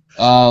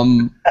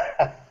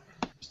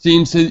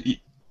 Seems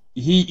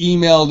he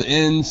emailed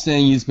in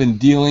saying he's been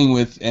dealing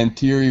with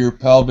anterior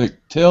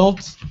pelvic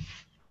tilt.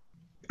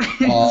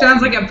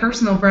 Sounds like a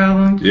personal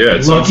problem. Yeah,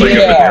 it sounds like a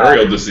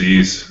venereal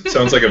disease. It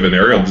sounds like a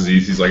venereal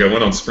disease. He's like, I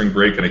went on spring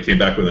break and I came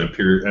back with an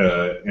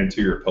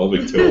anterior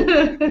pelvic tilt.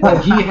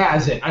 Well, he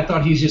has it. I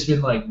thought he's just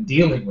been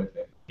dealing with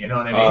it. You know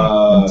what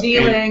I mean?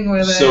 Dealing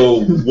with it.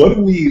 So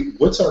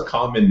what's our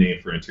common name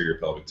for anterior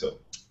pelvic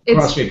tilt?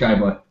 CrossFit guy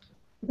butt.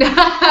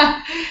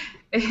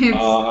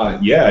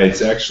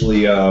 It's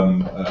actually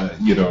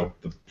the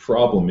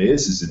problem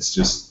is it's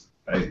just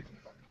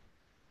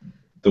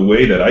the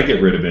way that I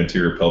get rid of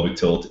anterior pelvic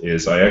tilt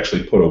is I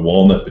actually put a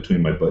walnut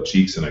between my butt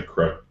cheeks and I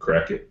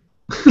crack it.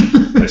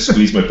 I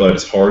squeeze my butt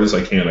as hard as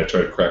I can. I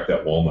try to crack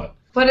that walnut.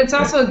 But it's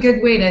also a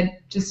good way to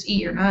just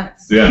eat your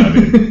nuts. Yeah,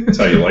 that's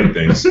how you like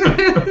things.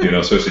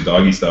 Especially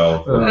doggy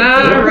style.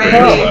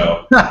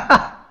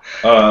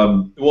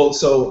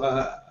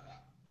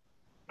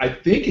 I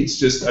think it's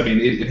just, I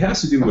mean, it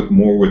has to do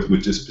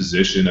with just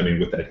position. I mean,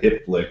 with that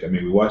hip flick. I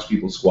mean, we watch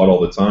people squat all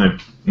the time,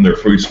 and their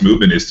first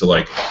movement is to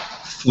like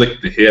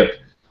flick the hip.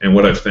 And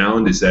what I've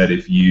found is that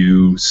if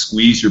you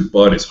squeeze your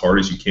butt as hard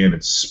as you can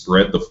and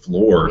spread the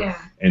floor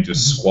and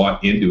just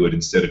squat into it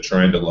instead of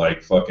trying to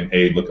like fucking,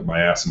 hey, look at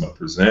my ass, I'm gonna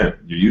present,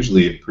 you're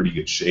usually in pretty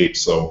good shape.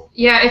 So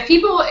yeah, if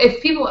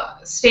people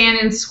stand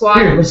and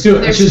squat, here, let's do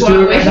it. Let's just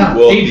do it right now.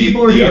 Well,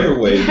 the other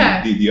way,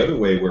 the other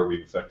way where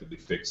we've effectively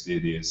fixed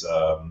it is,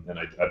 and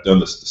I've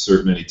done this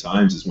many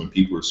times, is when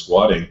people are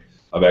squatting,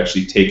 I've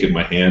actually taken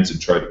my hands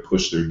and tried to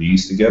push their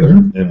knees together,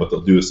 and what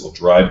they'll do is they'll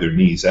drive their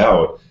knees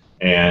out.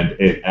 And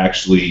it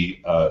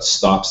actually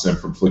stops them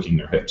from flicking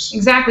their hips.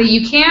 Exactly.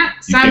 You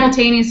can't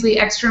simultaneously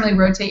externally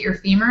rotate your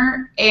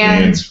femur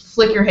and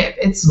flick your hip.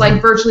 It's like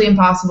virtually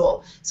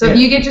impossible. So if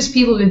you get just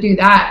people to do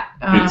that.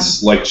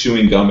 It's like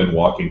chewing gum and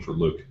walking for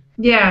Luke.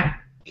 Yeah.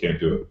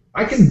 Can't do it.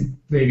 I can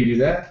maybe do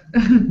that.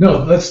 No,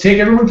 let's take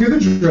everyone through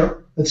the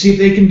drill. Let's see if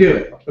they can do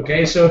it.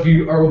 Okay, so if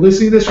you are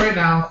listening to this right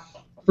now,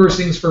 first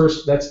things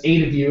first, that's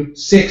 8 of you,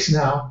 6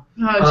 now.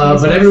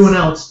 But everyone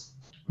else,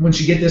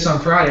 once you get this on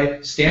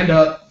Friday, stand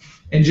up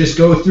and just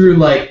go through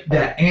like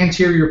that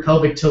anterior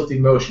pelvic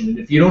tilting motion. And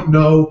if you don't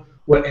know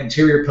what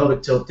anterior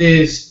pelvic tilt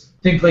is,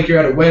 think like you're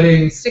at a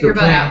wedding. Stick your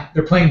butt out.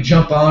 They're playing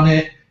Jump On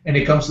It, and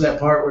it comes to that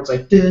part where it's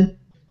like dun,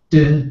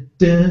 dun,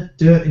 dun,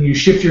 dun, and you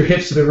shift your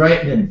hips to the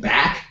right and then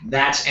back.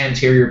 That's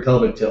anterior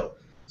pelvic tilt.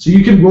 So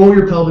you can roll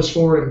your pelvis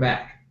forward and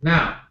back.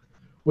 Now,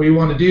 what you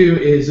want to do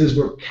is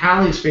where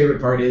Callie's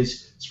favorite part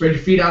is, spread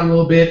your feet out a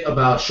little bit,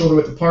 about shoulder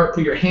width apart,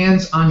 put your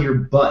hands on your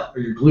butt or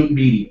your glute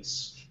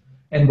medius.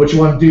 And what you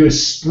want to do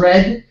is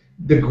spread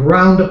the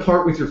ground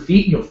apart with your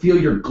feet, and you'll feel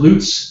your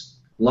glutes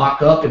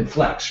lock up and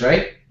flex,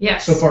 right?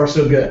 Yes. So far,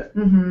 so good.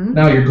 Mm-hmm.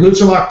 Now your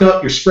glutes are locked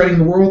up, you're spreading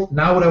the world.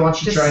 Now what I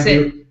want you to try and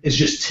do is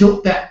just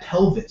tilt that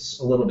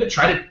pelvis a little bit.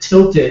 Try to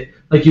tilt it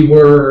like you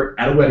were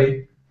at a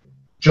wedding,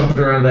 jumping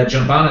around that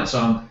Jump On It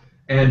song.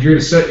 And you're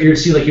gonna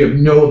see like you have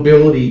no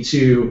ability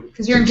to...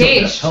 Because you're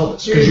engaged.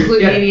 Because your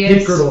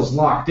hip girdle is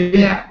locked in.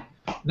 Yeah.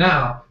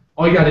 Now,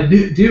 all you got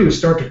to do is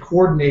start to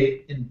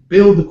coordinate and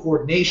build the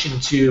coordination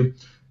to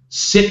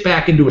sit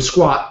back into a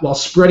squat while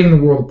spreading the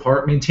world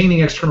apart,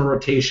 maintaining external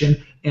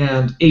rotation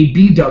and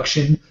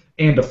abduction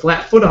and a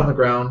flat foot on the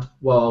ground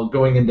while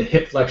going into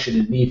hip flexion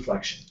and knee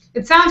flexion.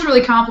 It sounds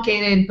really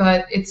complicated,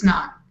 but it's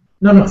not.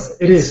 No,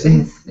 it is.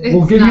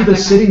 We'll give you the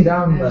sitting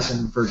down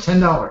lesson for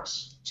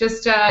 $10.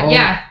 Just,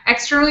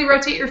 externally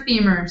rotate your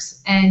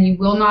femurs, and you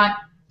will not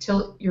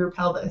tilt your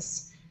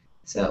pelvis.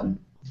 So...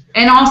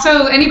 And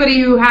also,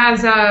 anybody who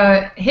has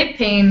hip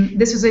pain,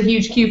 this was a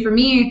huge cue for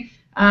me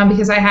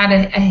because I had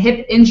a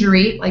hip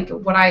injury, like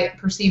what I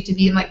perceived to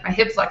be in like my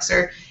hip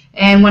flexor.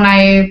 And when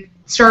I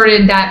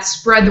started that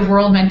spread the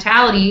world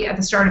mentality at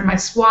the start of my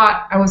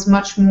squat, I was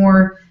much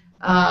more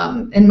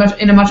in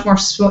a much more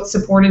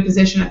supported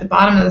position at the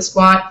bottom of the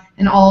squat,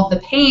 and all of the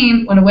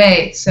pain went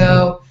away.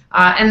 So,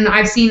 and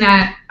I've seen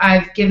that,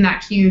 I've given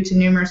that cue to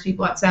numerous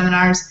people at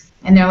seminars,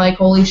 and they're like,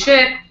 holy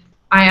shit,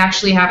 I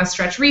actually have a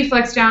stretch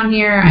reflex down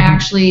here. I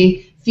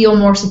actually feel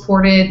more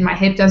supported. My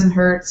hip doesn't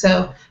hurt.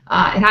 So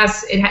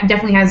it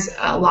definitely has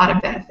a lot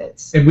of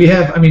benefits. And we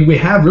have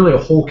really a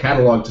whole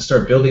catalog to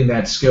start building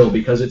that skill,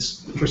 because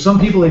it's, for some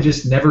people, they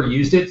just never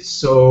used it,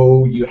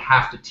 so you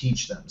have to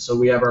teach them. So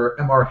we have our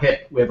MR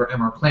hip, we have our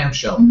MR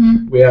clamshell,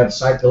 we have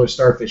side pillar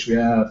starfish, we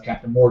have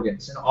Captain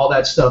Morgan's, and all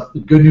that stuff. The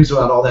good news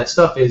about all that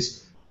stuff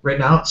is, right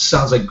now, it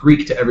sounds like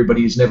Greek to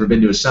everybody who's never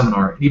been to a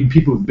seminar. Even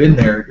people who've been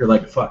there, you're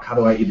like, fuck, how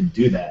do I even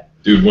do that?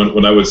 Dude,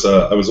 when I was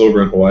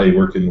over in Hawaii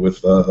working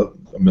with a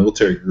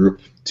military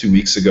group 2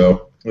 weeks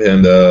ago,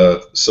 and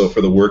so for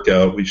the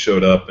workout, we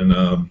showed up and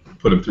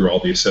put them through all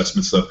the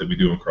assessment stuff that we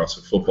do in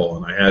CrossFit football,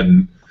 and I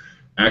hadn't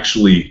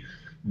actually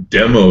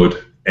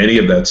demoed any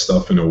of that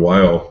stuff in a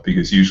while,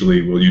 because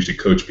we'll usually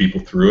coach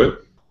people through it,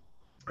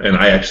 and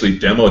I actually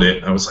demoed it,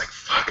 and I was like,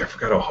 fuck, I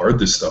forgot how hard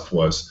this stuff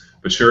was.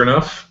 But sure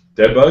enough,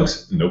 dead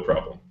bugs, no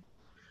problem.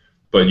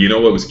 But you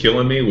know what was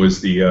killing me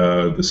was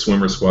the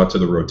swimmer squat to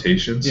the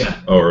rotations,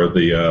 or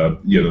the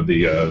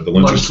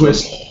lunge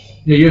twist.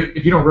 Yeah,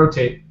 if you don't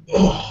rotate.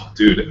 Oh,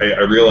 dude,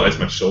 I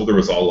realized my shoulder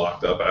was all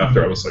locked up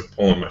after I was like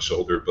pulling my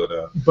shoulder,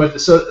 But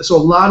so a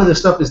lot of this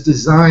stuff is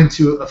designed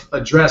to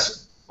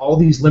address all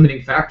these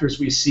limiting factors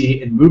we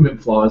see in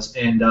movement flaws,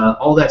 and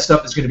all that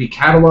stuff is going to be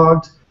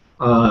cataloged,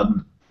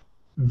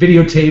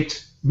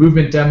 videotaped,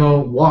 movement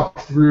demo,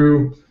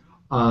 walkthrough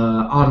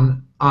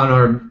on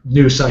our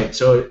new site.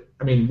 So,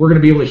 I mean, we're going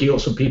to be able to heal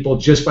some people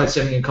just by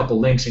sending a couple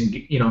links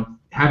and,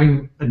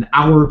 having an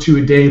hour or two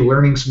a day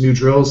learning some new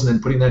drills and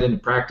then putting that into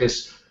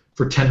practice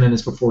for 10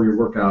 minutes before your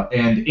workout.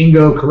 And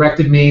Ingo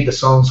corrected me. The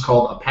song's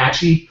called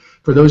Apache.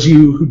 For those of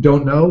you who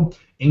don't know,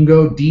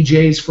 Ingo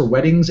DJs for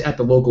weddings at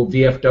the local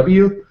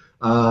VFW.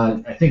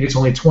 I think it's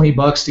only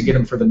 $20 to get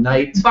him for the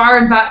night. Bar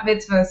and bat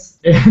mitzvahs.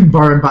 And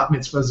bar and bat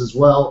mitzvahs as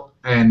well.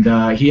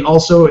 And he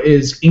also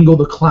is Ingo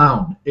the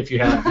Clown, if you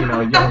have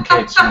young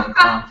kids who want to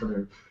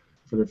clown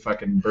for their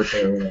fucking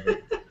birthday or whatever.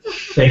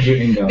 Thank you,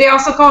 Ingo. They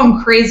also call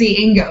him Crazy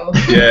Ingo.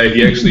 Yeah,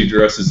 he actually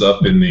dresses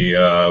up in the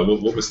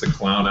what was the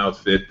clown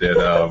outfit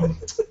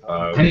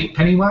that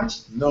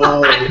Pennywise?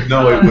 No,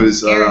 it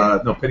was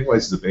no,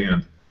 Pennywise is a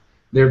band.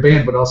 They're a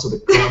band, but also the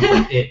clown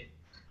from It.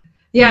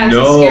 Yeah.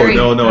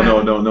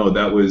 No.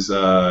 That was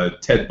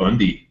Ted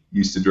Bundy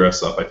used to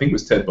dress up. I think it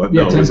was Ted Bundy.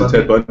 Yeah, no, was it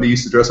Ted Bundy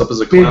used to dress up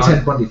as a clown? Big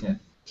Ted Bundy fan.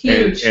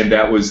 Huge. And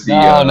that was the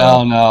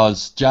no,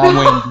 it's John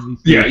Wayne.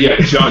 yeah,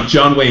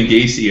 John Wayne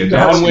Gacy, and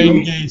John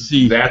Wayne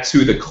Gacy. That's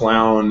who the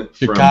clown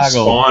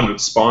Chicago. from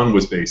Spawn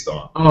was based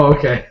on. Oh,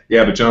 okay.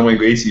 Yeah, but John Wayne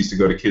Gacy used to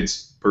go to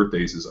kids'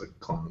 birthdays as a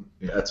clown.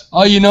 Yeah, that's.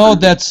 Oh, you know,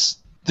 that's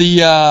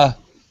the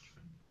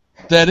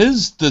that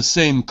is the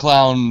same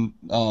clown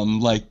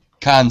like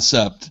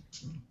concept.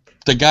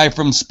 The guy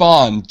from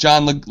Spawn,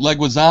 John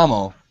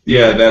Leguizamo.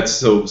 Yeah, that's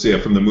so yeah,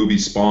 from the movie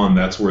Spawn,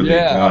 that's where they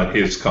got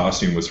his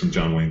costume was from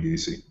John Wayne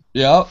Gacy.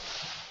 Yep.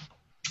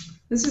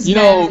 This is pretty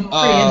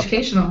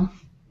educational.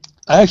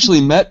 I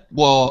actually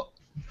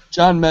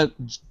John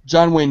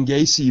Wayne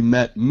Gacy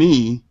met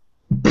me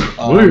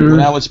when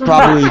I was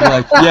probably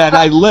and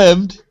I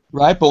lived,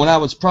 right? But when I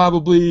was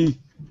probably,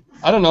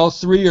 I don't know,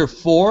 3 or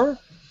 4.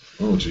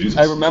 Oh, Jesus.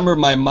 I remember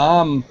my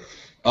mom,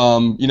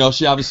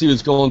 she obviously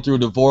was going through a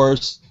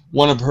divorce.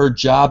 One of her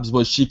jobs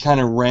was she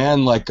kind of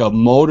ran like a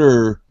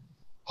motor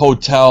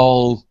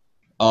hotel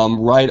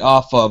right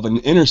off of an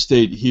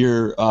interstate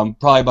here,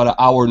 probably about an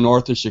hour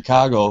north of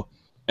Chicago.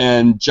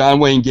 And John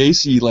Wayne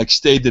Gacy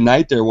stayed the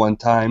night there one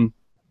time.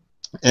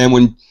 And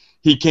when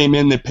he came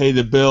in to pay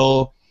the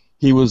bill,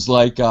 he was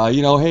like,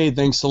 hey,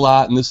 thanks a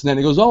lot, and this and that. And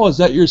he goes, oh, is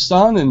that your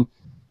son? And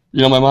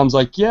my mom's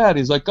like, yeah. And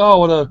he's like,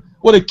 oh,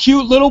 what a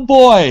cute little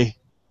boy.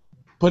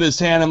 Put his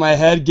hand on my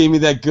head, gave me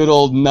that good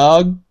old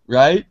nug,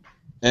 right?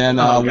 And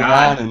went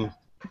on and.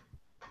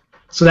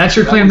 So that's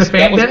your claim to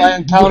fame, then? That was my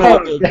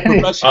encounter with the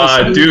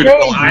professional. Dude,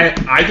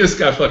 I just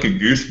got fucking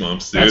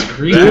goosebumps, dude. That's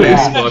creepy. That is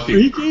Isn't that fucking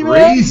freaky,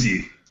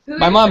 crazy.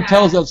 My mom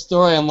tells that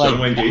story. I'm like,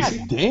 John Wayne God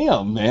Gacy?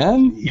 damn,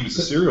 man. He was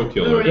a serial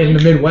killer. In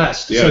the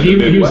Midwest. Yeah, so in he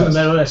the was in the Midwest.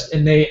 Midwest,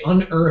 and they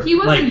unearthed. He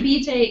wasn't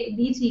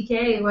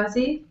BTK, was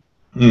he?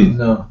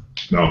 No.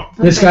 No.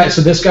 This guy,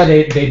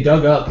 they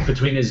dug up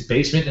between his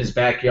basement and his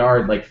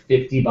backyard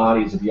 50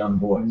 bodies of young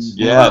boys.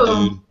 Yeah,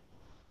 Whoa. dude.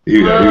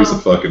 He was a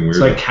fucking weirdo. It's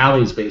like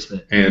Callie's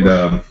basement. And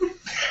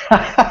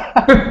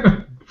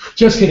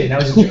Just kidding.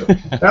 That was a joke.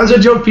 That was a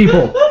joke,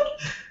 people.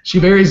 She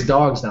buries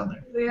dogs down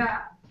there.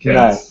 Yeah.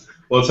 cats.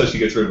 Well, that's how she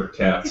gets rid of her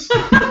cats.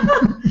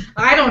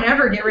 I don't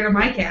ever get rid of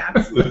my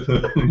cats.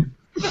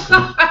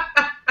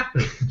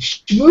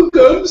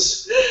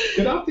 Schmookums,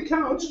 get off the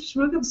couch.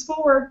 Schmookums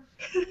 4.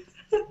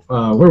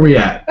 Where we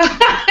at?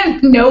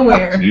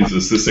 Nowhere.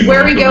 Jesus, this thing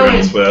Where went we off the going?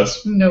 rails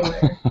fast.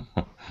 Nowhere.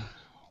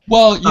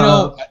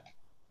 Well,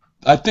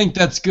 I think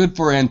that's good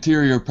for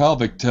anterior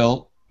pelvic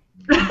tilt.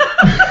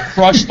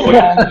 Crushed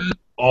walnut.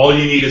 All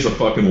you need is a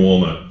fucking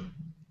walnut.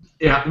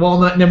 Yeah,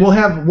 walnut, and then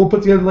we'll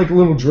put together a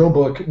little drill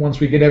book once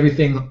we get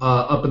everything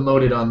up and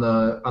loaded on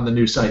the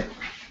new site,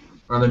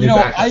 on the new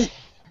back.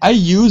 I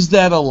use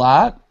that a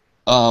lot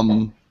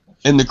in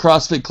the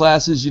CrossFit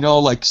classes.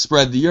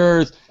 Spread the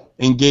earth,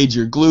 engage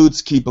your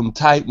glutes, keep them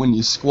tight when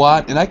you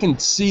squat, and I can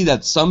see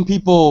that some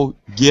people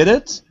get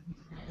it,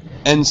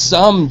 and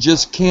some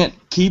just can't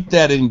keep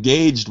that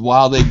engaged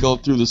while they go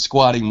through the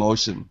squatting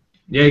motion.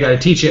 Yeah, you got to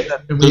teach it.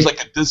 There's a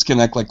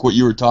disconnect, like what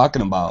you were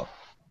talking about.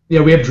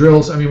 Yeah, we have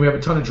drills. I mean, we have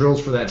a ton of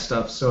drills for that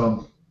stuff.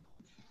 So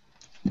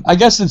I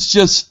guess it's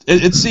just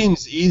it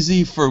seems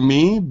easy for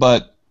me,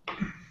 but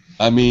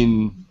I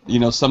mean,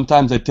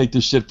 sometimes I take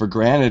this shit for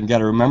granted and got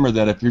to remember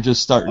that if you're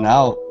just starting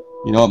out,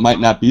 it might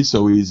not be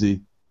so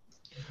easy.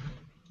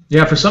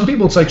 Yeah, for some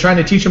people, it's like trying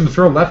to teach them to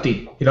throw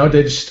lefty. They're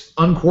just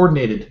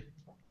uncoordinated.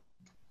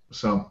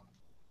 So.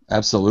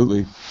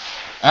 Absolutely.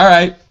 All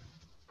right.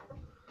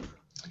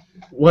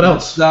 What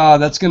else?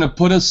 That's going to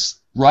put us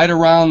right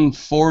around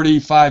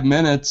 45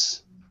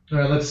 minutes. All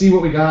right, let's see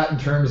what we got in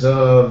terms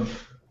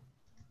of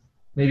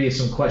maybe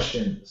some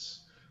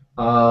questions.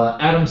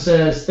 Adam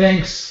says,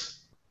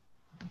 thanks.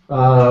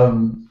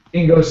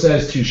 Ingo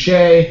says,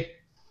 touche.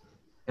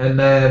 And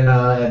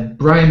then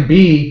Brian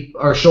B.,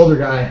 our shoulder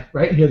guy,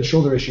 right? He had a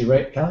shoulder issue,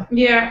 right, Callie?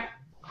 Yeah.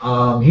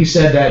 He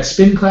said that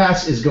spin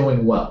class is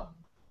going well.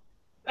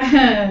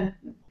 Yeah.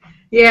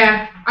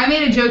 I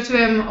made a joke to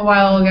him a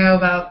while ago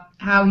about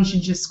how he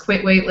should just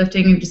quit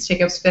weightlifting and just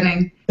take up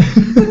spinning.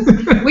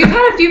 We've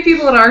had a few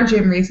people at our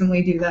gym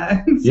recently do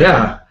that. So.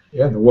 Yeah,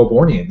 the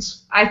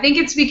Wilbornians. I think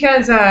it's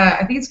because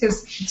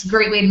it's a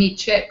great way to meet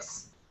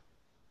chicks.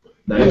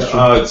 That is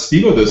true.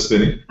 Steve-O does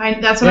spinning.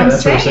 That's what I'm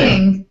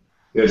saying.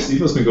 Yeah,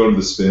 Steve-O's been going to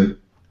the spin.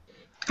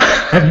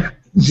 Have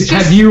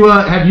you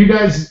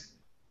guys?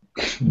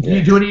 Do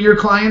you do any of your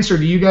clients, or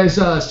do you guys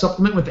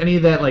supplement with any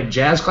of that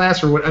jazz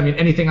class, or what? I mean,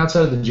 anything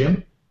outside of the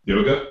gym?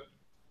 Yoga.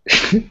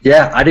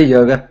 Yeah, I do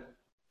yoga.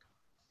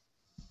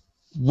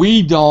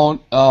 We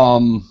don't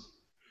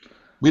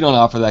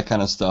offer that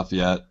kind of stuff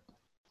yet,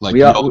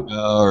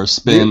 yoga or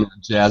spin or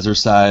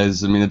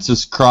jazzercise. I mean, it's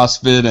just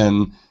CrossFit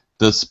and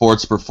the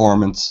sports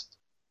performance.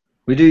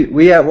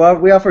 We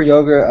offer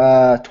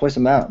yoga twice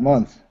a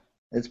month.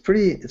 It's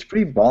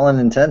pretty ballin'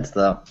 intense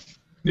though.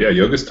 Yeah,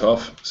 yoga's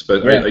tough.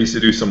 I used to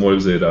do some, what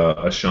was it,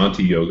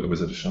 Ashanti yoga.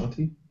 Was it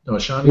Ashanti? No,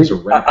 Ashanti's a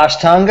rap.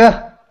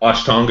 Ashtanga?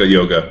 Ashtanga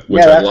yoga,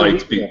 which I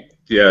liked.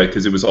 Yeah,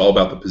 because it was all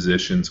about the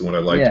positions, and what I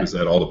liked was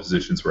that all the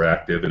positions were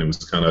active, and it was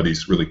kind of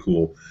these really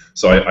cool.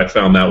 So I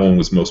found that one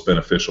was most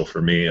beneficial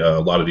for me. A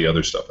lot of the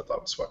other stuff I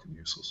thought was fucking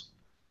useless.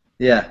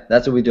 Yeah,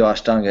 that's what we do,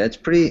 Ashtanga. It's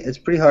pretty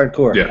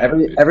hardcore. Yeah.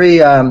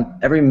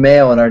 Every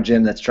male in our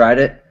gym that's tried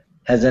it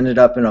has ended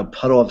up in a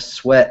puddle of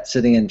sweat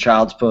sitting in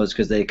child's pose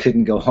because they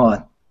couldn't go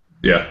on.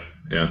 Yeah.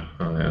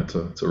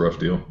 It's a rough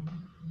deal.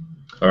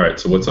 All right,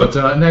 so what's up?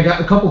 And I got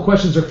a couple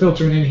questions are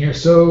filtering in here.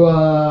 So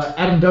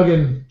Adam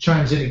Duggan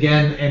chimes in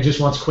again and just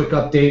wants a quick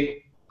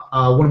update.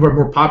 One of our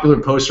more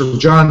popular posts, or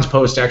John's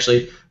post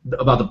actually,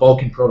 about the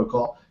bulking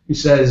protocol. He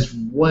says,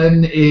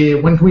 when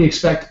can we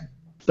expect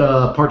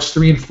the parts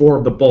 3 and 4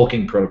 of the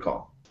bulking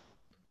protocol?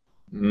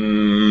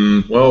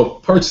 Well,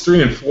 parts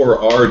 3 and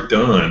 4 are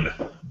done,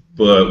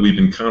 but we've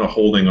been kind of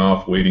holding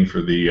off, waiting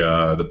for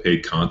the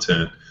paid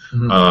content.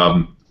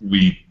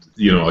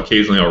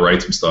 Occasionally I'll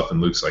write some stuff,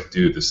 and Luke's like,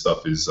 dude, this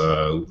stuff is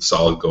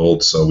solid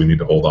gold, so we need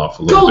to hold off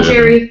a little bit. Go,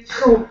 Jerry.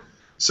 Go.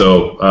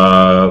 So,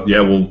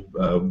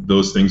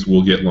 those things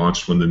will get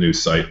launched when the new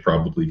site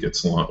probably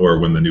gets launched, or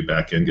when the new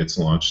backend gets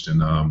launched,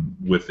 and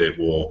with it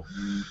we'll,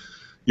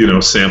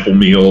 sample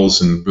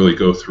meals and really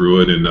go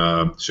through it and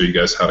show you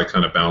guys how to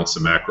kind of balance the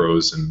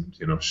macros and,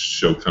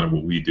 show kind of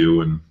what we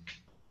do and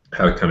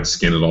how to kind of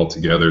skin it all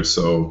together.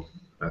 So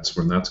that's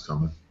when that's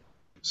coming.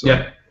 So,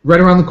 yeah, right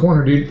around the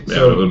corner, dude. Yeah,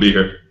 so it'll be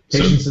here.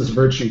 Patience is a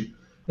virtue.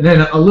 And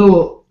then a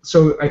little,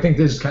 so I think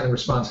this is kind of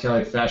response to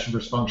like fashion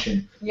versus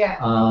function.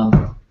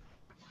 Yeah.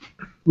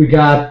 We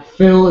got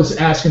Phil is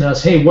asking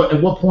us, hey,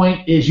 at what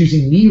point is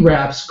using knee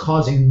wraps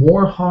causing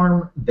more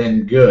harm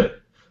than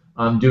good?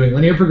 I'm doing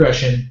linear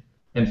progression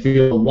and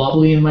feel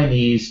wobbly in my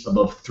knees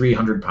above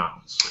 300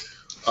 pounds.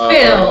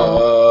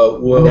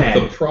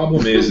 The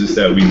problem is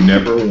that we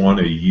never want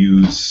to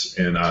use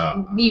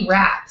knee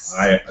wraps.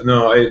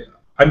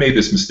 I made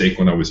this mistake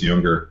when I was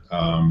younger.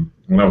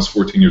 When I was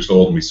 14 years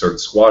old and we started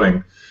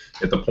squatting,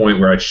 at the point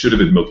where I should have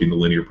been milking the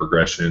linear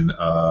progression,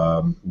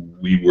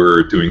 we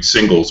were doing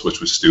singles, which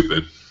was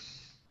stupid.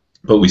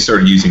 But we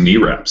started using knee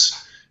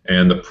wraps.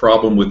 And the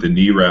problem with the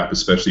knee wrap,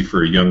 especially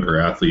for a younger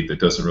athlete that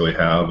doesn't really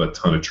have a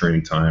ton of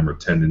training time or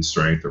tendon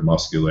strength or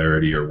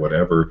muscularity or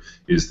whatever,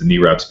 is the knee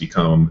wraps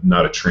become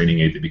not a training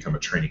aid, they become a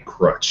training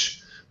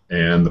crutch.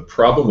 And the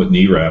problem with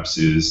knee wraps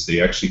is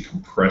they actually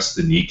compress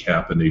the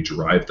kneecap and they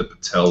drive the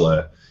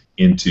patella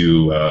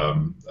into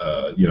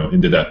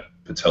that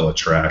patella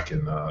track,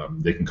 and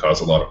they can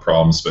cause a lot of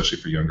problems, especially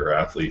for younger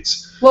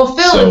athletes. Well,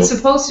 Phil, it's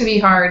supposed to be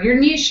hard. Your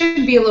knee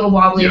should be a little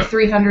wobbly if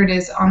 300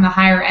 is on the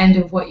higher end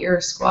of what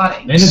you're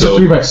squatting. And it's a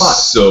 3x5.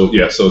 So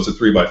it's a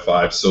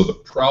 3x5. So the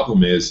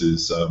problem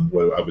is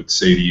what I would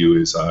say to you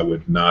is I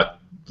would not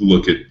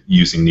look at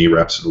using knee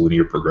wraps for the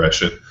linear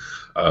progression.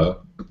 I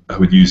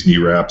would use knee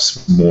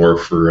wraps more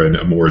for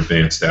a more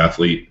advanced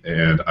athlete,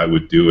 and I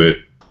would do it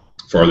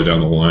farther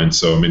down the line.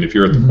 So, I mean, if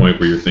you're at the point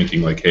where you're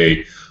thinking like,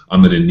 hey,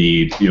 I'm going to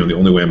need, the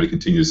only way I'm going to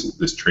continue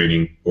this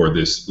training or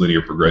this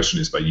linear progression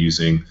is by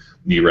using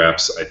knee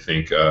wraps, I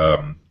think.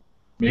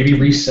 Maybe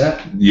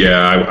reset?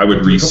 Yeah, I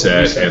would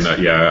reset, and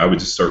I would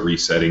just start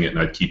resetting it, and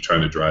I'd keep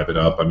trying to drive it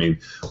up. I mean,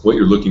 what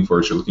you're looking for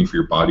is you're looking for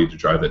your body to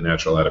drive that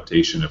natural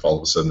adaptation if all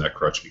of a sudden that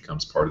crutch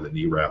becomes part of the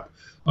knee wrap.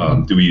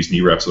 Do we use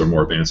knee wraps with our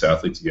more advanced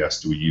athletes?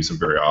 Yes. Do we use them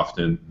very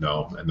often?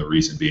 No. And the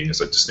reason being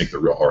is I just think they're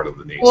real hard on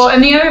the knees. Well,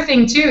 and the other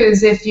thing, too,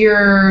 is if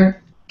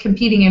you're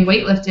competing in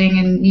weightlifting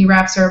and knee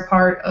wraps are a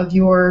part of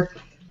your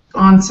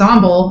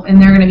ensemble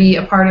and they're going to be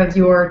a part of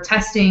your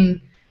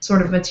testing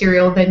sort of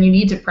material, then you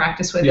need to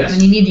practice with them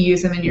and you need to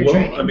use them in your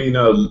training. I mean,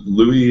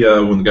 Louis,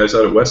 when the guys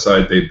out at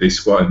Westside, they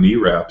squat in knee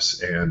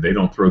wraps, and they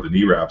don't throw the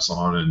knee wraps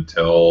on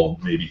until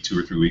maybe 2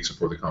 or 3 weeks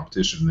before the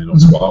competition. They don't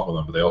squat with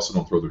them, but they also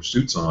don't throw their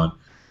suits on.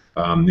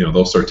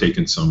 They'll start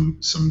taking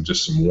some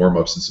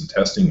warm-ups and some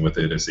testing with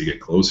it as they get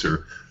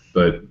closer.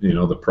 But,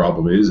 the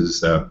problem is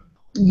that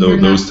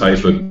those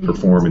type of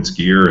performance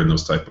gear and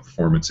those type of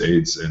performance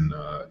aids and,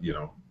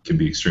 can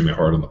be extremely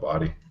hard on the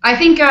body. I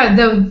think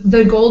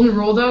the golden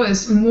rule, though,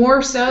 is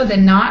more so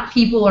than not,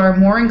 people are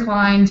more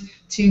inclined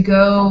to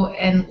go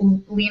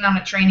and lean on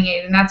a training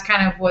aid, and that's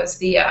kind of what's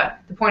the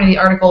point of the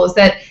article, is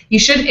that it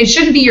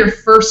shouldn't be your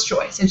first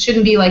choice. It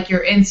shouldn't be like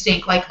your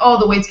instinct, like, oh,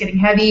 the weight's getting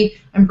heavy,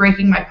 I'm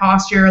breaking my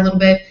posture a little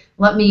bit,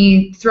 let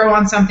me throw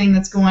on something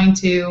that's going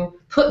to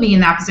put me in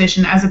that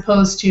position, as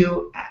opposed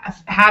to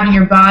having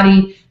your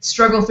body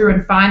struggle through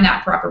and find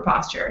that proper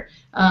posture,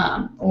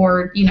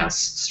 or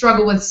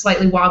struggle with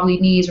slightly wobbly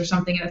knees or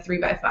something in a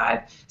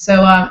 3x5.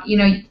 So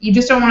you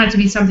just don't want it to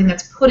be something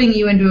that's putting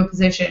you into a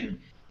position.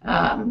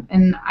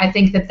 And I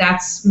think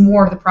that's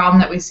more of the problem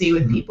that we see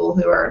with people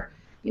who are,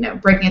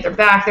 breaking at their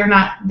back. They're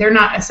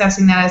not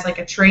assessing that as like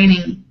a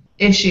training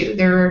issue.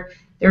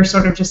 They're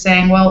sort of just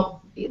saying,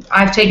 well,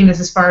 I've taken this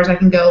as far as I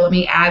can go. Let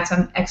me add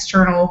some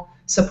external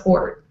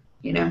support.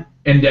 And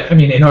I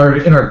mean, in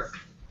our,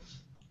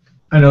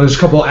 I know there's a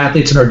couple of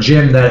athletes in our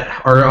gym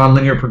that are on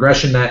linear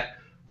progression that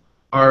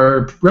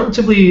are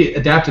relatively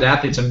adapted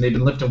athletes. I mean, they've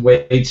been lifting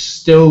weights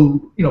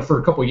still, for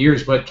a couple of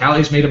years, but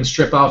Cali's made them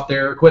strip off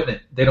their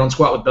equipment. They don't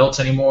squat with belts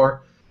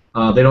anymore.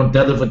 They don't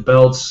deadlift with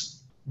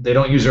belts. They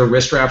don't use their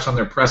wrist wraps on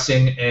their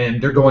pressing,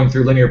 and they're going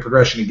through linear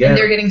progression again. And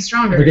they're getting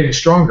stronger. They're getting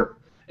stronger.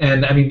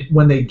 And, I mean,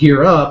 when they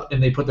gear up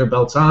and they put their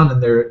belts on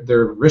and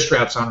their wrist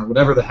wraps on or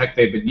whatever the heck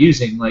they've been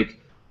using,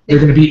 they're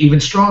going to be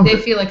even stronger.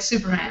 They feel like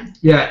Superman.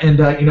 Yeah, and,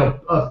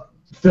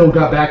 Phil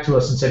got back to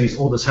us and said he's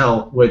old as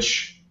hell,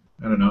 which,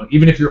 I don't know.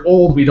 Even if you're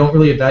old, we don't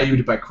really evaluate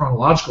it by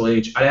chronological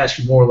age. I'd ask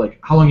you more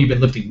how long you've been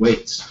lifting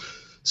weights.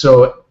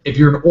 So if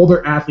you're an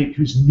older athlete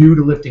who's new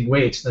to lifting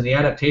weights, then the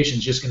adaptation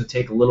is just going to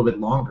take a little bit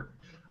longer.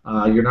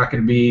 You're not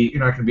going to be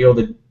able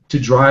to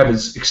drive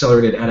as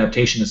accelerated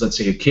adaptation as, let's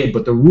say, a kid,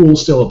 but the rule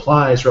still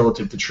applies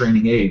relative to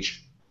training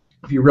age.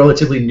 If you're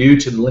relatively new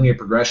to the linear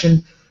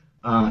progression,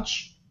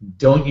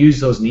 don't use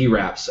those knee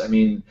wraps. I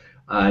mean,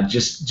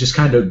 just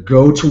kind of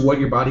go to what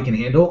your body can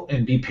handle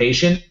and be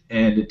patient.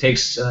 And it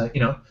takes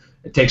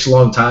it takes a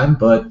long time,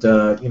 but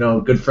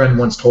a good friend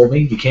once told me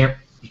you can't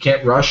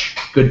rush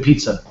good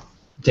pizza.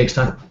 It takes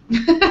time.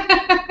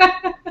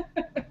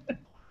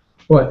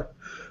 What?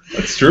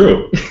 That's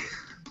true.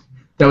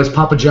 That was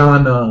Papa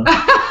John.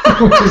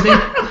 What's his name?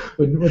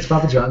 What's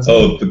Papa John's name?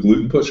 Oh, the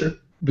gluten pusher?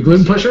 The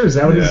gluten pusher? Is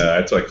that what it is? Yeah,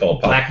 that's what I call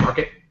Black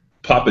Market.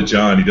 Papa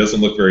John. He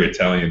doesn't look very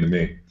Italian to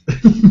me.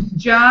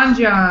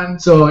 John.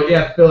 So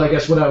yeah, Phil, I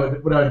guess what I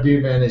would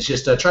do, man, is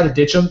just try to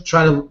ditch them.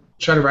 Try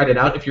to ride it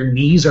out. If your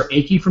knees are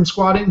achy from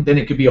squatting, then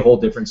it could be a whole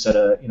different set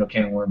of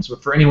can of worms.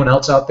 But for anyone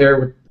else out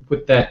there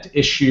with that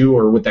issue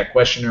or with that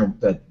question or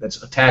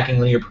that's attacking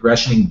linear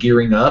progression and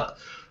gearing up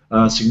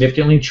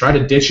significantly, try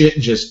to ditch it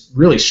and just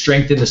really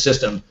strengthen the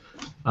system.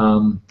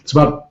 It's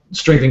about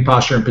strengthening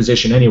posture and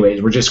position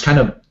anyways. We're just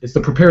it's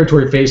the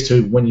preparatory phase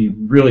to when you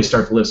really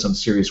start to lift some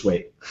serious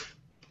weight.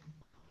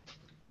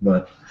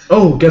 But,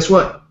 guess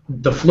what?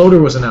 The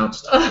floater was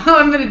announced.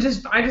 Oh,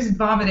 I just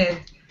vomited.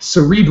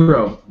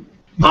 Cerebro.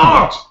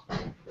 Oh!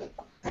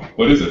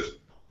 What is it?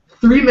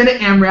 3-minute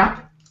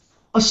AMRAP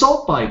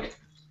assault bike.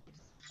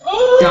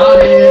 Oh! Got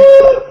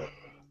it.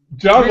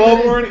 John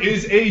Wellborn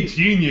is a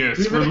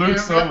genius for Luke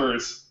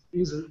Summers.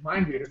 He's a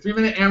mind reader.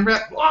 3-minute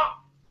AMRAP.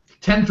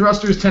 10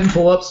 thrusters, 10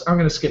 pull-ups. I'm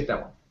going to skip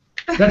that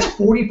one. That's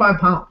 45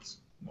 pounds.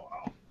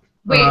 Wow.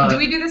 Wait, do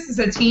we do this as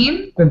a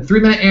team? Then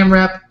 3-minute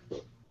AMRAP,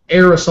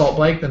 air assault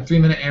bike, then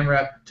 3-minute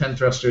AMRAP, 10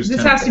 thrusters.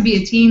 This has to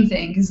be a team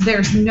thing because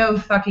there's no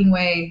fucking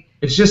way.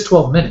 It's just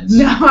 12 minutes.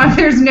 No,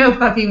 there's no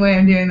fucking way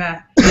I'm doing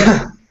that.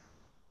 Yeah.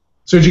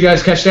 So did you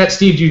guys catch that?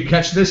 Steve, did you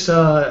catch this?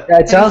 Yeah,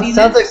 it sounds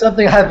like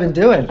something I've been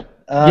doing.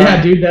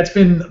 Yeah, dude, that's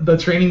been the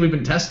training we've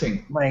been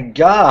testing. My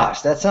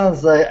gosh, that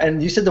sounds like...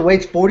 And you said the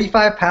weight's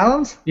 45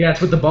 pounds? Yeah,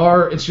 it's with the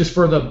bar. It's just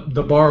for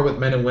the bar with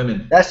men and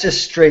women. That's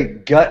just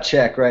straight gut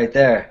check right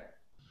there.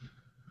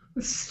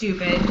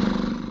 Stupid.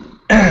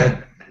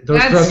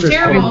 That's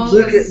terrible.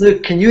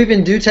 Luke, can you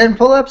even do 10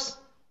 pull-ups?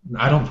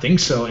 I don't think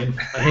so. And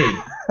hey,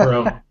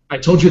 bro, I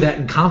told you that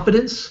in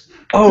confidence.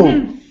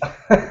 Oh.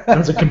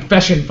 That's a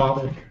confession,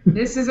 Father.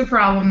 This is a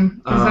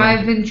problem because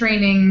I've been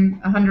training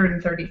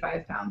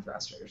 135-pound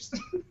thrusters.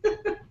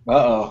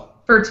 Uh-oh.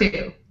 For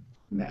 2.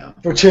 No.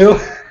 For 2?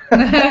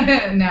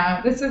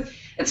 No.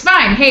 It's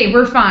fine. Hey,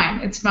 we're fine.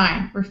 It's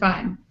fine. We're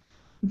fine.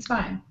 It's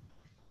fine.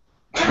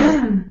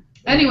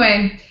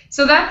 Anyway,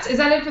 so is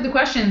that it for the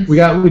questions? We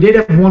did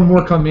have one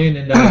more come in,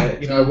 and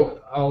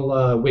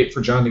I'll wait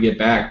for John to get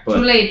back. But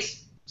too late.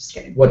 Just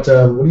kidding. What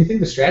do you think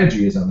the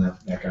strategy is on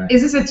that guy?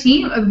 Is this a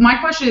team? My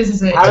question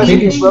is it? How does it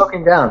get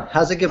broken down?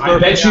 How's it get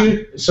broken down? I bet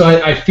you. So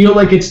I feel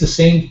like it's the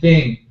same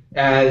thing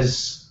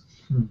as.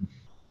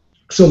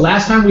 So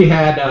last time we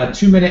had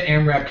 2-minute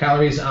AMRAP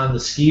calories on the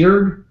ski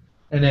erg,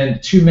 and then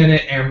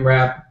 2-minute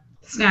AMRAP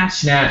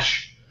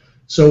snatch.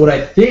 So what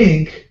I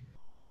think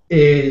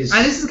is.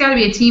 This has got to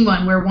be a team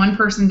one where one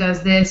person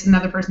does this,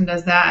 another person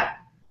does that.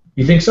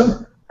 You think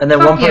so? And then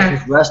one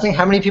person's resting?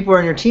 How many people are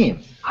on your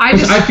team?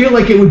 I feel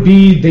like it would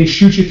be they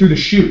shoot you through the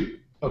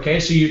chute. Okay,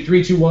 so you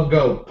 3, 2, 1,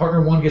 go.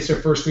 Partner 1 gets their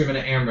first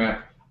 3-minute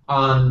AMRAP.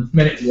 On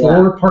minute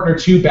 4, partner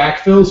 2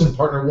 backfills, and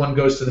partner 1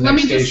 goes to the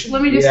next station.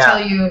 Let me just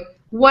tell you,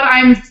 what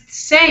I'm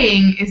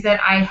saying is that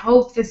I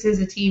hope this is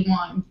a team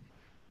one.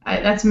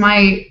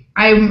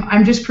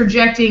 I'm just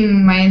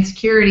projecting my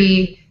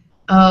insecurity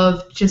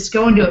of just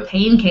going to a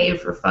pain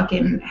cave for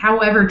fucking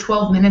however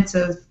 12 minutes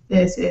of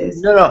this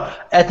is. No.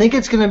 I think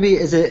it's going to be,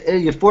 is it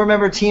a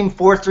 4-member team,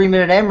 4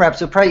 3-minute AMRAPs?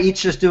 So probably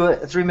each just do a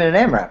 3-minute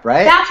AMRAP,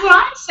 right? That's what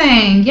I'm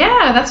saying.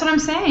 Yeah, that's what I'm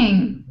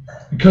saying.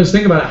 Because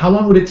think about it. How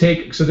long would it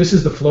take? So this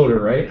is the floater,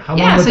 right?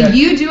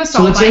 You do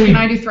assault bike and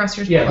I do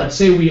thrusters. Yeah, let's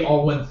say we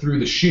all went through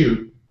the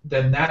chute.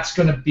 Then that's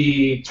going to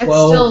be 12.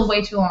 That's still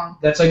way too long.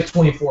 That's like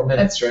 24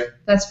 minutes, right?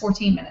 That's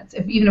 14 minutes.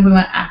 Even if we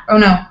went. Oh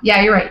no.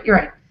 Yeah, you're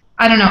right.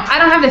 I don't know. I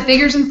don't have the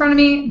figures in front of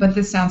me, but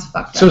this sounds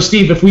fucked up. So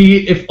Steve,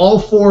 if all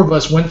 4 of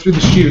us went through the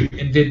chute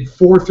and did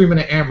 4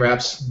 3-minute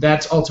AMRAPs,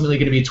 that's ultimately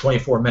going to be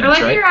 24 minutes,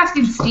 right? You're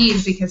asking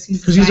Steve because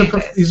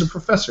he's a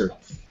professor.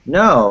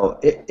 No,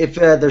 if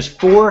there's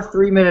 4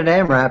 3-minute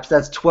AMRAPs,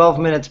 that's 12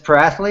 minutes per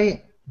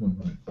athlete.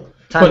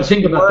 But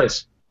think about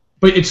this.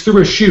 But it's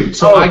through a chute,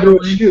 so I go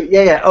shoot.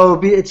 Yeah. Oh,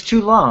 it's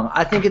too long.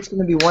 I think it's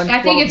going to be one.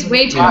 I think it's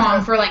way too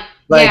long for like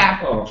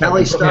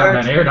Kelly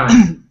starts.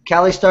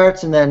 Kelly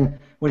starts, and then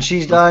when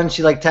she's done,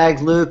 she like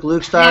tags Luke.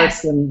 Luke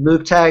starts, and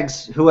Luke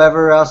tags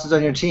whoever else is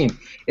on your team.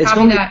 It's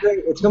going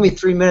to be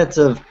 3 minutes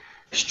of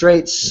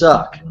straight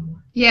suck.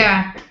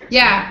 Yeah,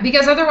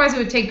 because otherwise it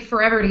would take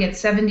forever to get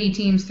 70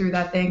 teams through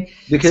that thing.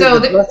 Because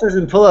the thrusters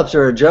and pull-ups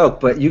are a joke,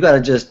 but you got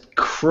to just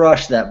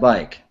crush that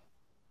bike.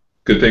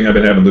 Good thing I've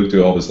been having Luke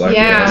do all this life.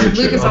 Yeah,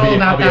 Luke is all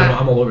about that.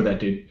 I'm all over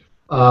that, dude.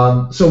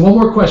 So one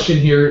more question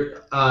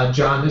here,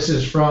 John. This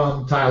is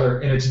from Tyler,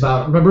 and it's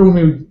about, remember when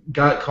we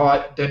got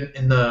caught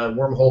in the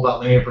wormhole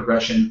about linear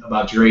progression,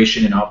 about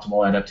duration and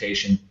optimal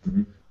adaptation,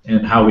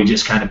 and how we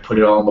just kind of put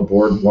it all on the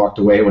board and walked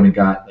away when it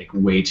got like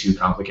way too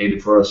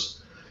complicated for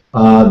us?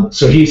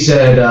 So he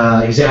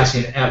said, he's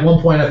asking, at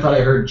one point I thought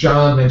I heard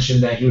John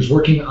mention that he was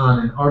working on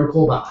an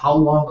article about how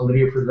long a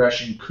linear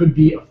progression could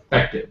be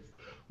effective.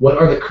 What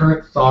are the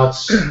current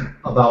thoughts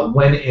about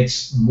when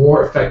it's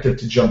more effective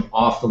to jump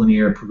off the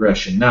linear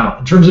progression? Now,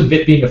 in terms of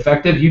it being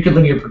effective, you could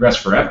linear progress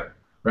forever,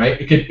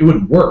 right? It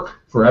would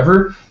work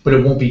forever, but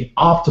it won't be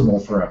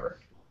optimal forever.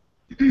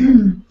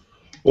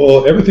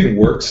 Well, everything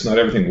works. Not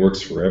everything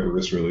works forever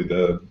is really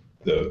the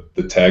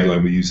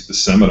tagline we use at the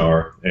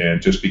seminar.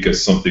 And just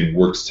because something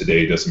works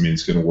today doesn't mean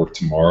it's going to work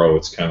tomorrow.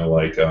 It's kind of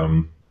like,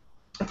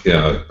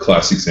 a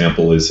classic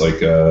example is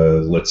like,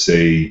 let's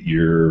say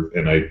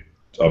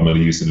I'm going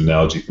to use an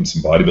analogy from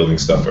some bodybuilding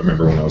stuff. I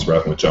remember when I was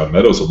rapping with John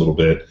Meadows a little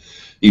bit,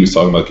 he was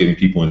talking about getting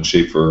people in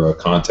shape for a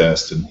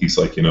contest, and he's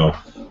like,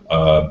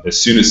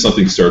 as soon as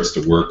something starts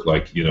to work,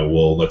 like,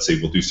 well, let's say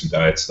we'll do some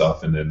diet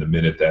stuff, and then the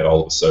minute that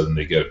all of a sudden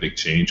they get a big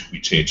change, we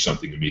change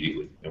something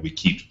immediately, and we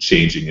keep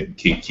changing it, and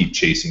keep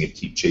chasing it,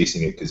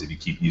 because if you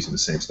keep using the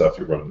same stuff,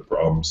 you're running into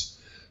problems.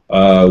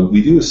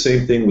 We do the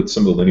same thing with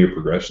some of the linear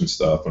progression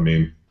stuff. I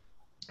mean,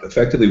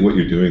 effectively what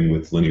you're doing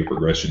with linear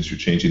progression is you're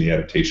changing the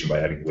adaptation by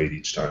adding weight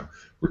each time.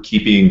 We're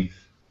keeping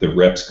the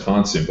reps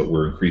constant, but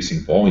we're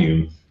increasing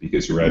volume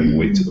because you're adding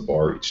weight to the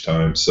bar each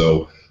time.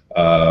 So,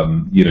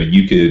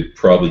 you could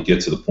probably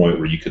get to the point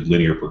where you could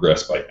linear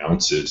progress by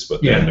ounces,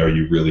 but then are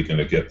you really going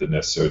to get the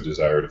necessary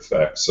desired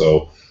effect?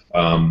 So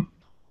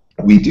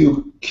we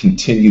do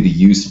continue to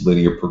use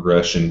linear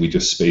progression. We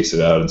just space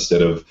it out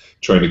instead of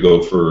trying to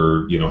go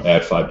for,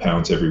 add 5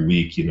 pounds every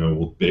week.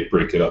 We'll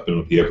break it up, and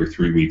it'll be every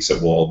 3 weeks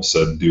that we'll all of a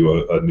sudden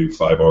do a new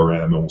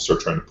 5RM, and we'll start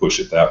trying to push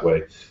it that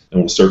way. And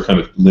we'll start kind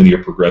of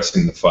linear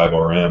progressing the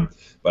 5RM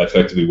by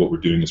effectively what we're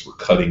doing is we're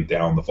cutting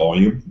down the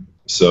volume.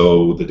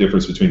 So the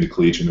difference between the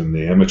collegiate and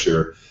the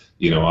amateur,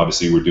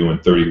 obviously we're doing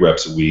 30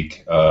 reps a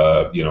week,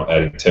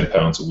 adding 10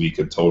 pounds a week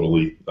in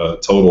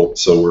total.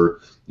 So we're,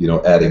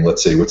 adding,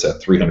 let's say,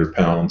 300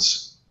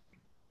 pounds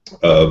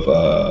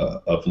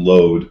of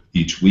load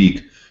each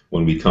week.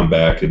 When we come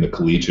back in the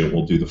collegiate,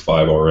 we'll do the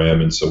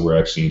 5RM, and so we're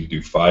actually going to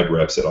do 5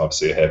 reps at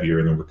obviously heavier,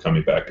 and then we're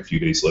coming back a few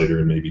days later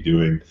and maybe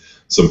doing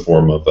some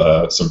form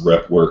of some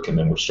rep work, and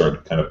then we're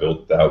starting to kind of build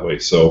it that way.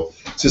 So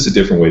it's just a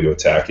different way to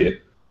attack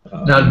it.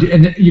 Now,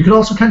 and you can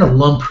also kind of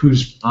lump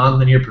who's on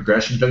linear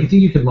progression. Don't you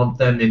think you could lump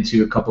them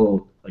into a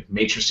couple like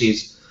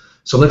matrices?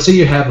 So let's say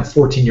you have a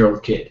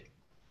 14-year-old kid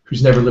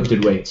who's never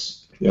lifted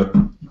weights. Yep.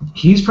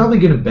 He's probably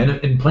going to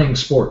benefit in playing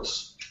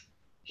sports.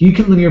 He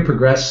can linear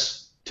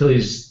progress till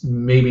he's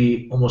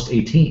maybe almost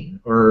 18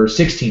 or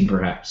 16,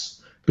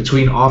 perhaps,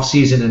 between off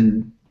season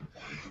and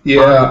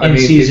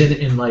season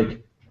in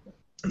like.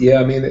 Yeah,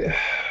 I mean,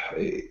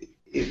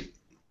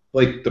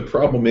 like the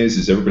problem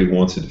is everybody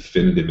wants a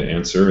definitive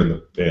answer,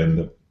 and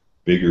the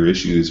bigger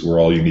issue is we're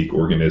all unique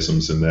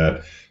organisms, and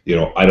that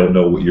I don't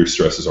know what your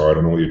stresses are, I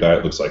don't know what your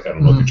diet looks like, I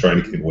don't know if you're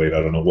trying to gain weight, I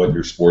don't know what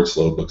your sports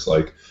load looks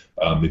like.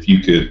 If you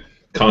could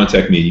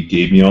contact me, you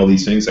gave me all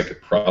these things, I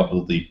could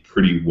probably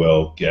pretty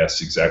well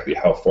guess exactly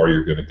how far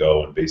you're going to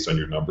go, and based on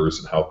your numbers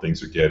and how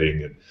things are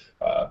getting, and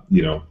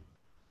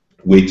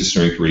weight to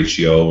strength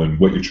ratio and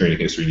what your training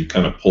history, you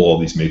kind of pull all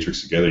these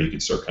matrix together, you can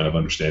start kind of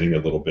understanding it a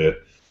little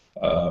bit.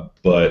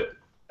 But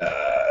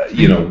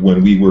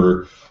when we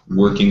were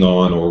working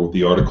on, or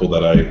the article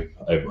that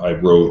I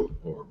wrote,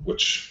 or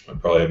which I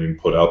probably haven't even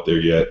put out there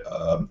yet,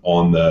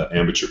 on the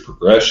amateur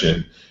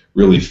progression,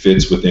 really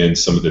fits within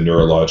some of the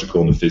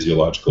neurological and the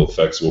physiological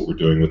effects of what we're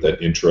doing with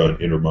that intra and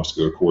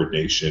intermuscular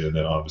coordination, and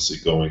then obviously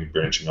going and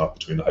branching off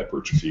between the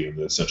hypertrophy and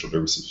the central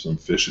nervous system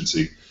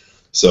efficiency.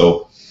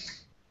 So,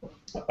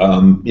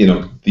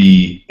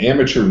 the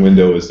amateur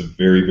window is a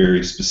very,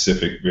 very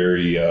specific,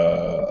 very,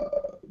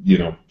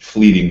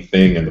 fleeting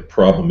thing, and the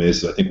problem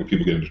is, I think where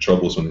people get into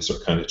trouble is when they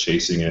start kind of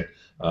chasing it.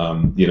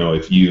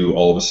 If you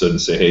all of a sudden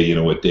say, hey,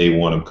 day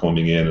one I'm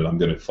coming in and I'm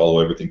going to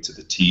follow everything to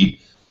the T,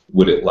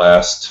 would it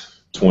last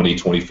 20,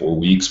 24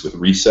 weeks with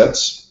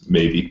resets?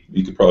 Maybe.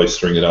 You could probably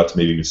string it out to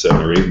maybe even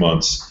 7 or 8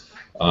 months.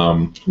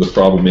 The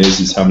problem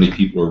is how many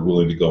people are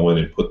willing to go in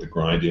and put the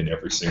grind in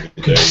every single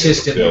day,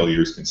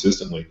 failures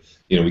consistently.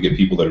 We get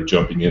people that are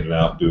jumping in and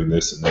out, doing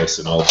this,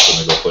 and all of a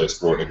sudden they go play a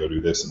sport and they go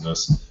do this and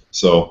this.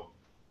 So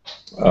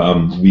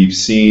we've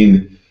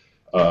seen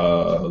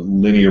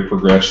linear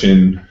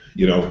progression,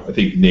 I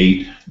think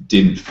Nate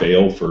didn't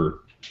fail for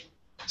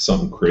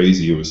something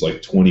crazy. It was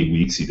like 20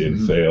 weeks he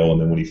didn't fail,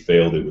 and then when he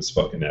failed, it was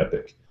fucking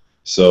epic.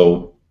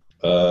 So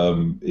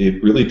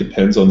it really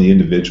depends on the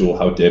individual,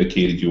 how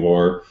dedicated you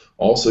are.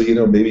 Also,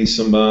 maybe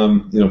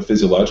some,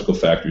 physiological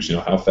factors,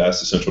 how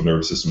fast the central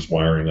nervous system is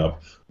wiring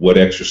up. What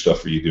extra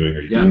stuff are you doing?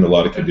 Are you doing a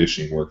lot of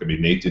conditioning work? I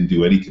mean, Nate didn't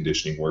do any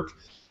conditioning work.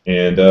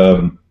 And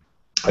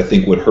I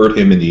think what hurt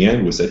him in the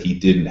end was that he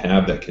didn't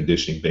have that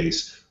conditioning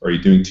base. Are you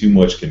doing too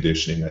much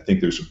conditioning? I think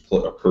there's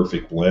a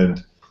perfect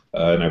blend.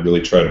 And I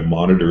really try to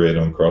monitor it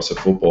on CrossFit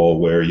Football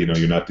where,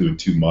 you're not doing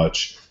too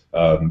much.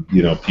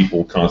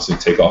 People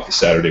constantly take off the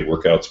Saturday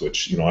workouts,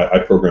 which, I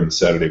program the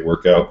Saturday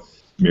workout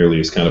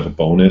merely as kind of a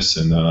bonus,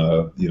 and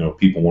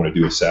people want to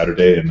do a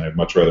Saturday, and I'd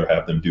much rather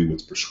have them do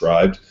what's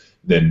prescribed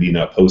than me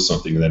not post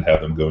something and then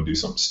have them go and do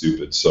something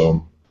stupid.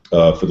 So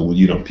for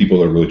the people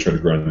that are really trying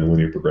to grind the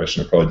linear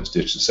progression, I probably just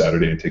ditch the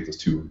Saturday and take those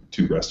two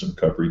rest and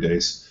recovery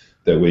days.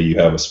 That way you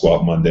have a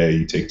squat Monday,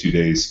 you take 2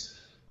 days,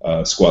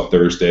 squat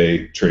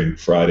Thursday, train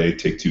Friday,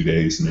 take 2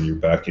 days, and then you're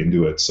back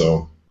into it.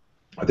 So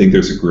I think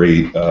there's a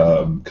great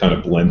kind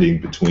of blending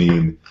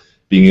between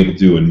being able to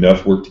do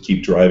enough work to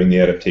keep driving the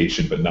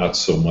adaptation, but not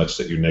so much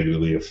that you're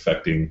negatively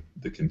affecting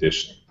the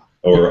conditioning.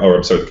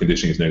 The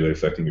conditioning is negatively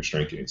affecting your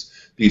strength gains.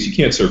 Because you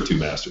can't serve two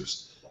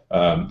masters.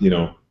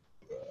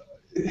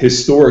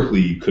 Historically,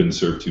 you couldn't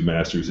serve two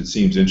masters. It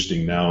seems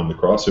interesting now in the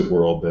CrossFit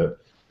world that,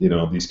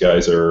 these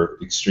guys are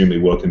extremely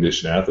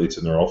well-conditioned athletes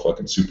and they're all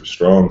fucking super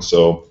strong.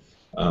 So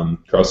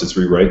CrossFit's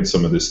rewriting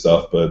some of this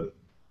stuff, but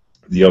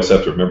you also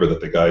have to remember that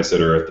the guys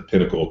that are at the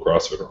pinnacle of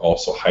CrossFit are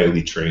also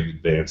highly trained,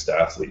 advanced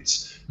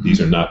athletes.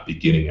 These are not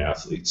beginning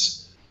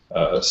athletes.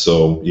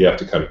 So you have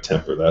to kind of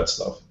temper that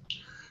stuff.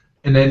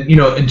 And then,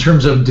 in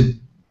terms of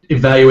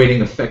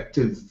evaluating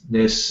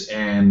effectiveness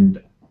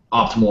and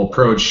optimal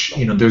approach,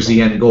 there's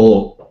the end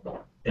goal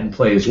in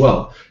play as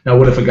well. Now,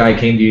 what if a guy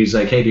came to you, he's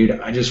like, hey, dude,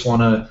 I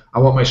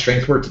want my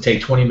strength work to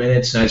take 20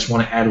 minutes, and I just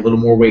want to add a little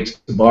more weight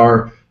to the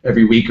bar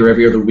every week or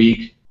every other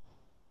week.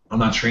 I'm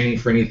not training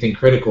for anything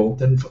critical,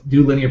 then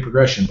do linear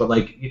progression. But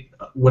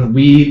when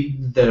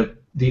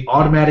the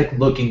automatic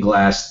looking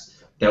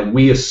glass that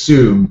we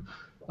assume,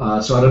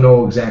 so I don't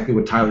know exactly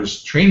what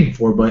Tyler's training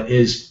for, but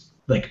is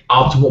like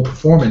optimal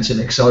performance and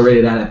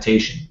accelerated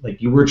adaptation. Like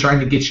we're trying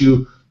to get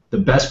you the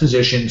best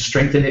position,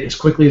 strengthen it as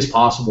quickly as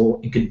possible,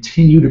 and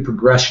continue to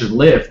progress your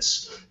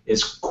lifts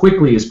as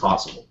quickly as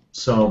possible.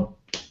 So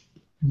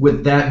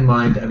with that in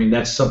mind, I mean,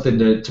 that's something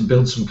to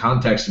build some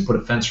context and put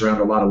a fence around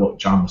a lot of what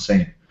John was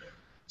saying.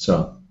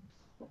 So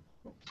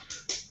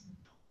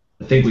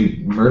I think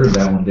we murdered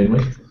that one, didn't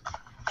we?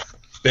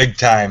 Big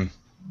time.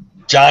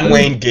 John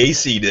Wayne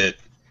Gacy'd it.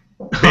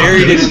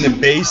 Buried it in the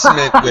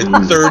basement with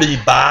 30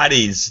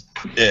 bodies.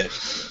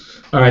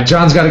 All right,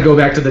 John's got to go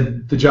back to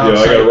the job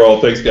site. I got to roll.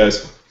 Thanks,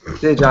 guys.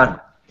 See you, John.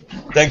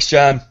 Thanks,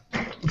 John.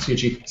 See you,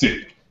 Chief. See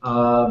you.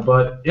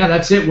 But yeah,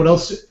 that's it. What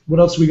else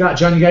we got?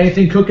 John, you got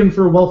anything cooking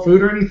for Well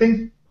Food or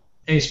anything?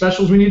 Any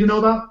specials we need to know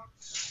about?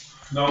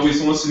 No, we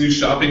just launched a new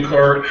shopping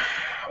cart.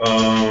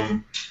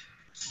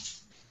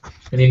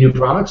 Any new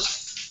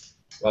products?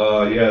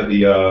 Yeah,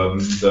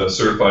 the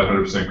certified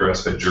 100%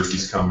 grass-fed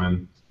jerky's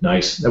coming.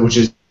 Nice. Which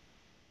is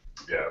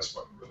it's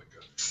fucking really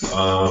good.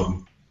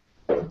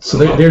 So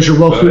there's your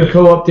Well Food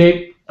Co.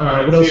 update.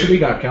 What else do we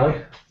got,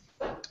 Callie?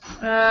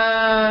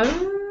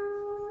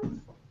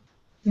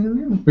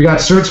 We got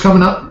certs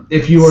coming up.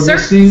 If you are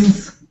listening,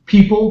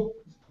 people,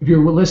 if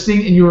you're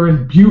listening and you are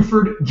in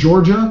Buford,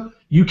 Georgia,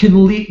 you can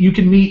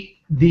meet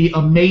the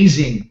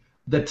amazing,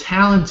 the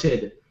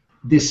talented,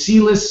 the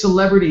C-list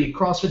celebrity,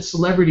 CrossFit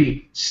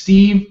celebrity,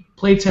 Steve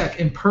Playtech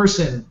in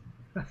person.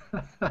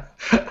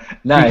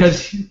 Nice.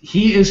 Because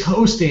he is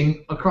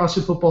hosting a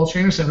CrossFit Football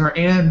Trainer Seminar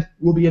and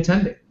will be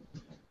attending.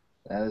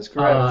 That is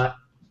correct.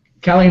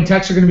 Callie and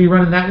Tex are going to be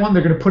running that one.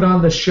 They're going to put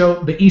on the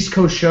show, the East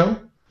Coast show.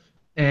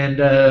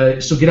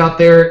 And so get out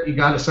there. You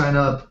got to sign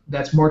up.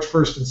 That's March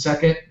 1st and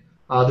 2nd.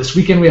 This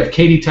weekend we have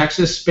Katy,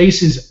 Texas.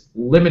 Space is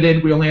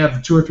limited. We only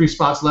have 2 or 3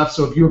 spots left.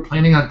 So if you were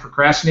planning on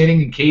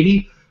procrastinating in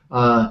Katy,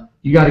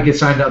 you got to get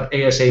signed up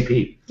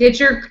ASAP. Get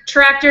your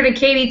tractor to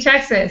Katy,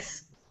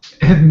 Texas.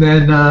 And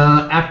then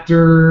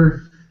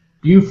after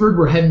Buford,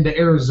 we're heading to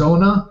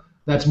Arizona.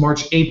 That's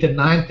March 8th and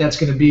 9th. That's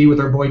going to be with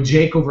our boy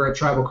Jake over at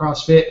Tribal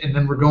CrossFit. And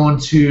then we're going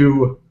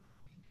to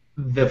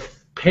the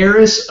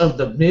Paris of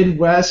the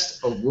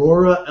Midwest,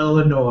 Aurora,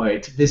 Illinois,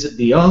 to visit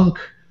the Unk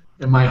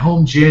and my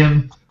home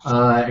gym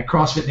at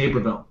CrossFit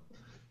Naperville.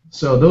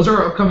 So those are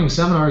our upcoming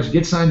seminars.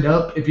 Get signed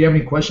up. If you have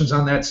any questions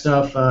on that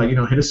stuff,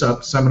 hit us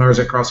up,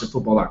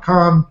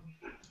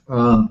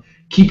 seminars@crossfitfootball.com.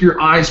 Keep your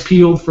eyes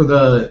peeled for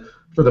the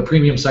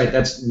premium site.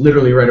 That's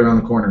literally right around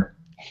the corner.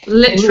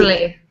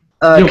 Literally.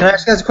 Can I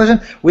ask you guys a question?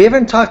 We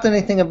haven't talked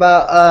anything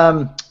about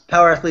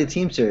Power Athlete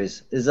Team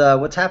Series.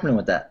 What's happening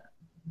with that?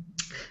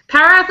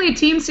 Power Athlete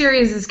Team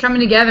Series is coming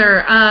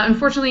together.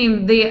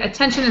 Unfortunately, the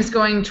attention is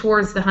going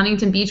towards the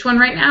Huntington Beach one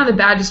right now, the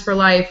Badges for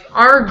Life.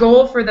 Our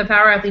goal for the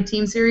Power Athlete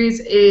Team Series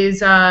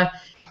is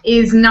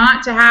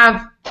not to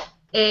have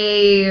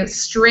a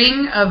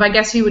string of, I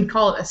guess you would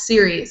call it a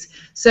series.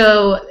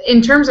 So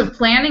in terms of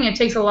planning, it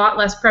takes a lot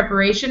less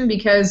preparation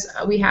because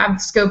we have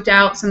scoped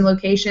out some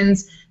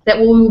locations that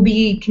we will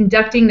be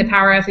conducting the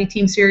Power Athlete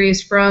Team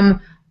Series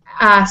from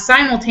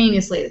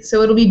simultaneously.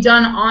 So it'll be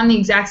done on the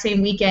exact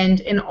same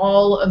weekend in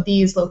all of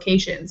these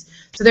locations.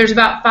 So there's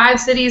about 5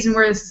 cities in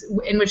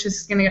which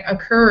this is going to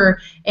occur,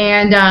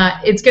 and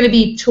it's going to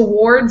be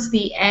towards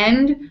the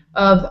end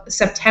of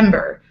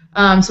September.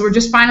 So we're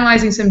just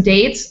finalizing some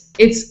dates.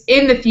 It's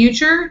in the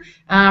future.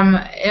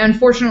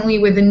 Unfortunately,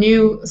 with the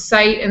new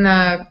site and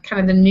the kind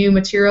of the new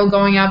material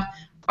going up,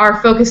 our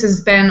focus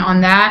has been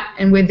on that,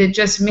 and with it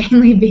just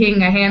mainly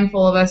being a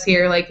handful of us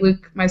here, like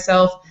Luke,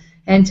 myself,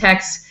 and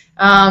Tex,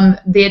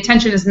 the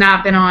attention has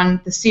not been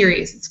on the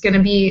series. It's going to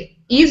be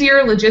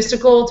easier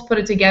logistical to put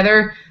it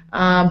together,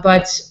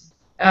 but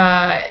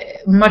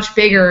much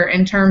bigger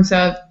in terms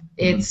of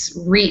its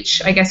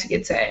reach, I guess you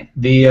could say.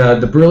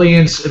 The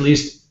brilliance, at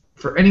least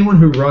for anyone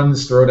who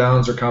runs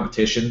throwdowns or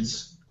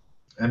competitions,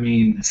 I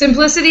mean,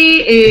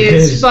 simplicity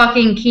is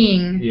fucking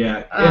king.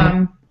 Yeah,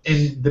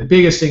 and the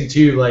biggest thing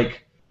too,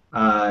 like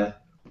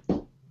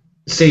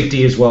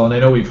safety as well. And I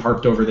know we've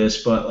harped over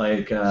this, but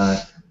like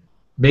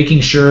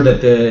making sure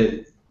that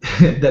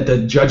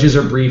the judges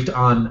are briefed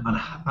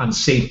on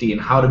safety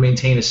and how to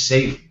maintain a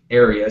safe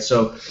area.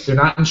 So they're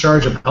not in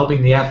charge of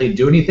helping the athlete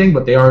do anything,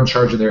 but they are in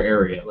charge of their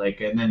area.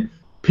 Like, and then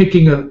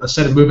picking a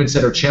set of movements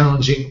that are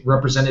challenging,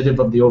 representative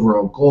of the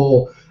overall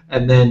goal,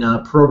 and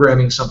then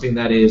programming something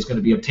that is going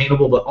to be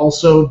obtainable, but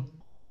also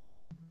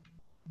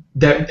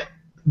that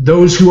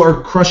those who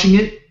are crushing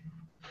it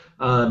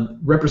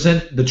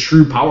represent the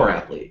true power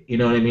athlete. You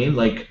know what I mean?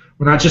 Like,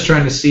 we're not just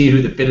trying to see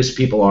who the fittest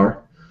people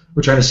are.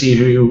 We're trying to see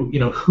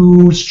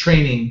whose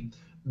training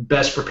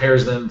best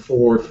prepares them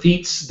for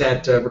feats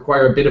that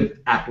require a bit of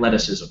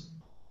athleticism.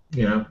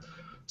 You know,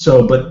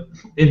 so but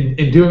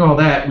in doing all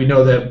that, we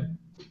know that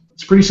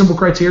it's pretty simple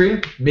criteria.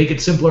 Make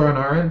it simpler on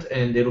our end,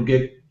 and it'll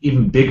get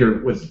even bigger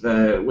with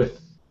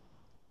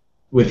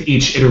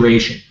each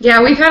iteration.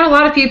 Yeah, we've had a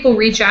lot of people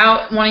reach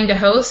out wanting to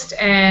host,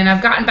 and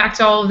I've gotten back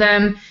to all of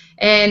them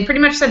and pretty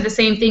much said the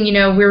same thing. You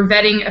know, we're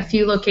vetting a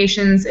few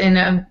locations in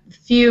a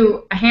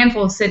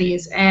handful of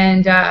cities,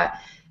 and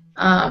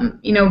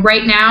you know,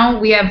 right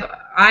now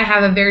I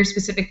have a very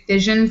specific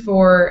vision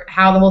for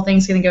how the whole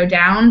thing's going to go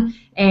down,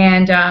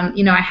 and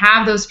you know, I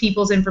have those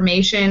people's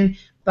information,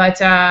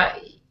 but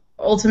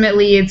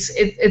ultimately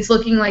it's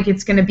looking like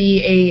it's going to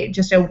be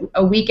just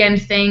a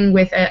weekend thing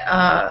with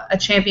a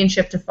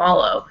championship to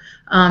follow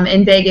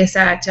in Vegas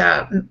at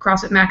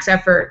CrossFit Max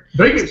Effort.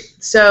 Vegas.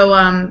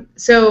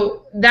 So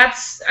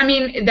that's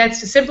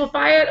to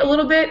simplify it a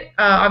little bit.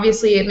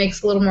 Obviously, it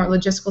makes a little more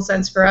logistical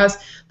sense for us,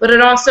 but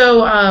it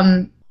also,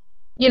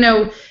 you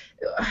know,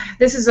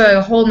 this is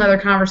a whole nother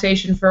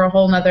conversation for a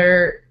whole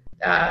nother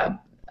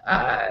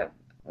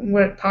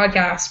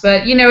podcast.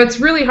 But you know,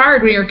 it's really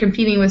hard when you're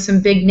competing with some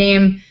big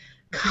name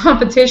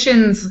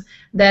competitions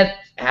that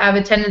have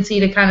a tendency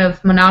to kind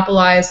of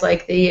monopolize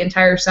like the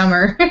entire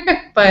summer.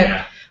 But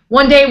yeah.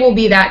 One day will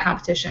be that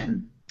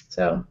competition.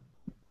 So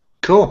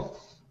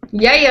cool.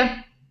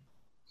 Yeah.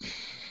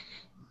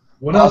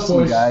 What else,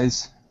 boys?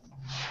 Guys?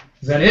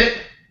 Is that it?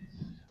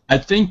 I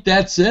think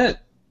that's it.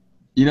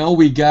 You know,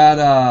 we got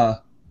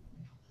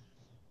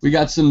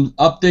some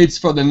updates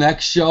for the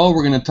next show.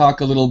 We're gonna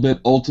talk a little bit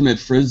Ultimate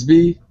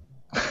Frisbee.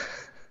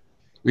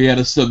 We had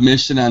a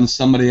submission on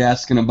somebody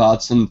asking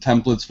about some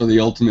templates for the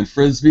Ultimate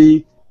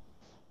Frisbee.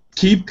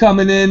 Keep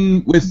coming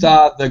in with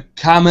the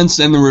comments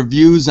and the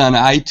reviews on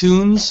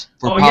iTunes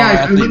for Power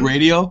Athlete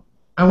Radio.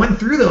 I went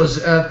through those.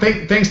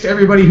 Thanks to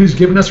everybody who's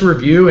given us a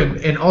review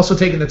and also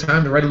taking the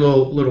time to write a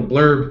little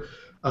blurb.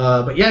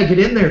 But yeah, get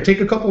in there.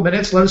 Take a couple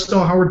minutes. Let us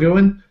know how we're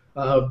doing.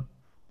 Again,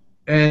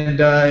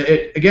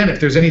 if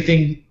there's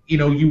anything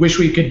you wish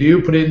we could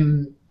do, put it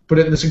in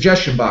the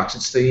suggestion box.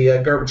 It's the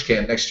garbage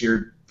can next to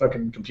your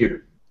fucking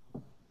computer.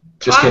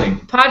 Just kidding.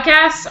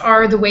 Podcasts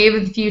are the wave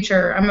of the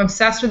future. I'm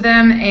obsessed with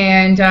them,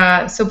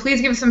 and so please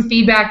give us some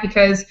feedback,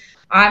 because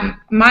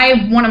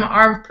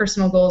my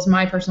personal goal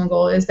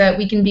is that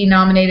we can be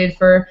nominated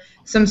for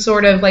some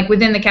sort of, like,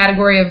 within the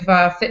category of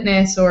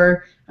fitness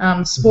or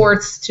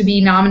sports, to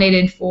be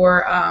nominated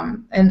for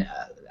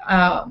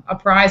a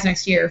prize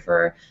next year,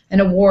 for an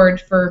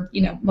award for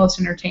most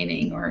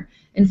entertaining or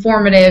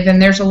informative.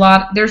 And there's a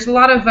lot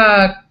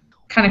of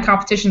kind of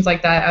competitions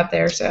like that out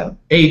there. So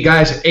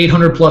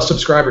 800 plus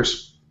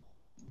subscribers.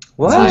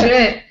 What? That's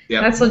legit.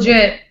 Yep. That's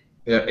legit.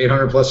 Yeah,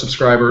 800 plus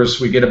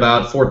subscribers. We get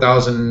about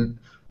 4,000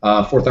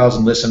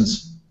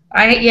 listens.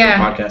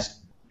 Podcast.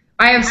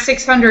 I have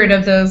 600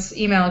 of those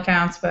email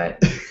accounts, but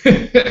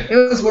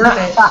it was worth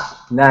it.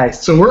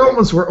 Nice. So we're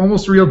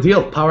almost real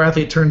deal. Power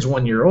Athlete turns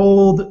 1 year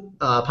old.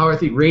 Power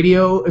Athlete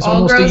Radio is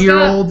almost a year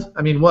old.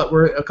 I mean,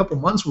 we're a couple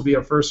months will be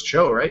our first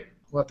show, right?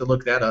 We'll have to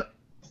look that up.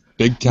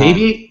 Big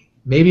time.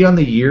 Maybe on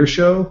the year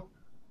show,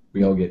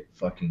 we all get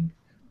fucking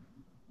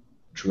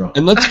drunk.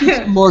 And let's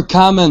get some more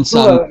comments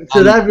on.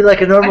 So that'd be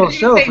like a normal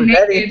show for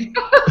Eddie.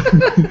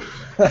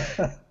 Let's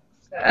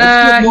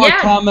get more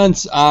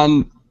comments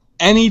on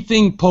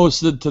anything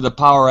posted to the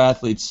Power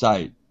Athlete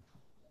site.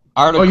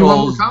 articles, you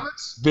want more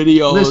comments?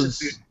 videos.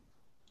 Listen,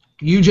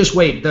 dude, you just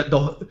wait.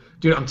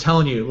 Dude, I'm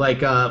telling you,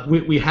 like,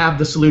 we have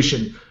the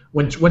solution.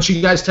 Once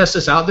you guys test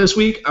this out this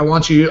week, I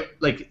want you,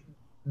 like,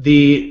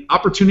 the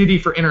opportunity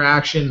for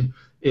interaction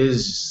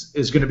is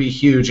going to be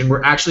huge, and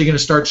we're actually going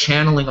to start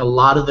channeling a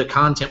lot of the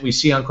content we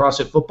see on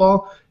CrossFit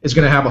Football is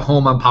going to have a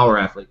home on Power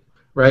Athlete,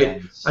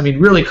 right? Nice. I mean,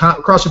 really,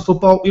 CrossFit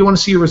Football, we want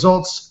to see your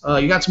results.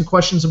 You got some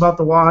questions about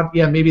the WOD,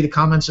 yeah, maybe the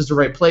comments is the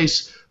right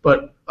place,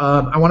 but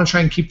I want to try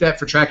and keep that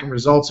for tracking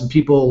results, and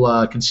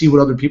people can see what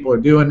other people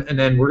are doing, and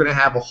then we're going to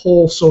have a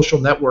whole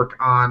social network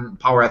on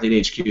Power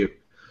Athlete HQ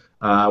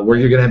where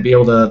you're going to be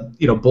able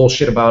to,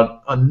 bullshit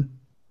about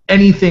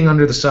anything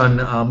under the sun,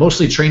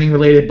 mostly training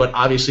related, but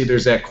obviously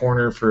there's that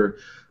corner for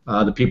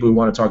the people who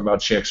want to talk about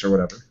chicks or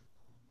whatever.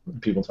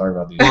 People talk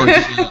about these.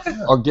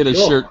 Or get a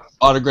shirt,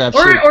 autographed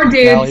shirt. Or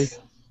dudes.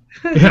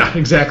 Yeah,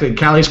 exactly.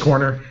 Callie's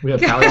Corner. We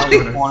have Callie's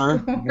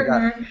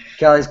Corner.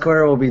 Callie's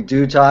Corner will be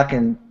Dew Talk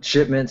and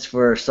shipments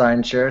for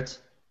signed shirts.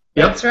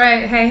 Yep. That's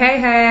right.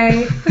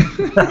 Hey.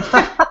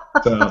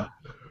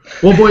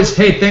 Well, boys,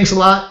 hey, thanks a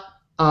lot.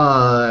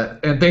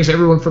 And thanks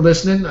everyone for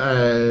listening.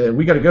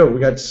 We got to go. We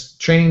got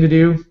training to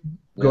do.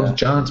 Go to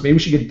John's. Maybe we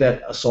should get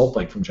that assault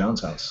bike from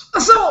John's house.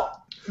 Assault!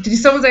 Did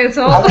someone say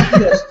assault?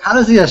 How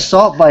does the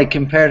assault bike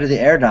compare to the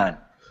Airdyne?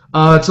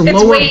 It's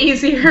way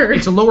easier.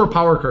 It's a lower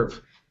power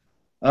curve.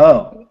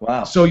 Oh,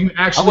 wow. So you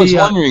actually. I was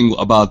wondering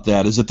about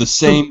that. Is it the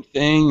same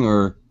thing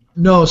or?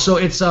 No. So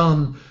it's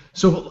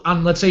So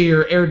on, let's say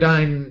your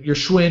Airdyne, your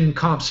Schwinn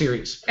comp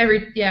series.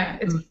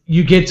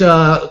 You get,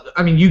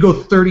 you go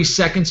 30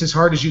 seconds as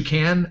hard as you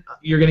can.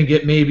 You're going to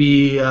get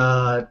maybe, 10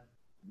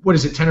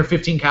 or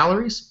 15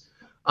 calories?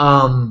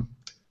 But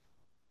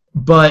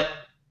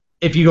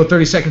if you go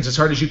 30 seconds as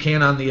hard as you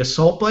can on the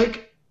assault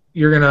bike,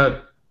 you're going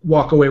to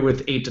walk away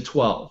with 8 to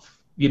 12.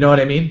 You know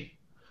what I mean?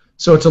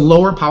 So it's a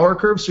lower power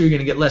curve, so you're going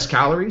to get less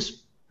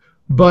calories.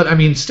 But,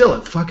 still,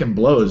 it fucking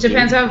blows.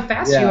 Depends how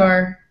fast you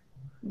are.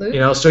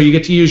 Luke? So you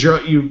get to use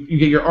you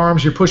get your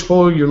arms, your push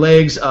pull, your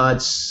legs.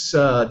 It's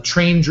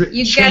chain driven.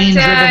 You get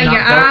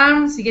your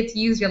arms. You get to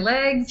use your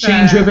legs.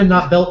 Chain driven,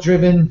 not belt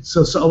driven.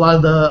 So a lot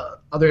of the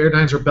other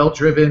Airdynes are belt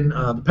driven.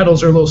 The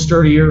pedals are a little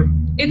sturdier,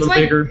 a little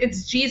bigger.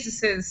 It's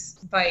Jesus's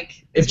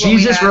bike. If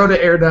Jesus rode an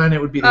Airdyne, it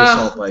would be the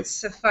assault bike.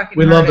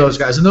 We love those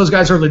guys, and those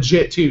guys are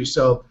legit too.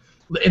 So,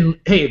 and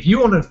hey, if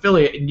you own an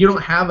affiliate and you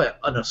don't have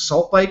an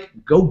assault bike,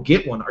 go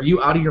get one. Are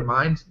you out of your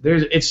mind?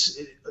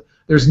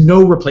 There's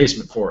no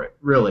replacement for it,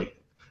 really.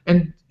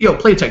 And,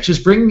 Playtech,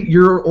 just bring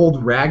your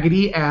old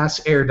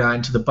raggedy-ass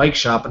Airdyne to the bike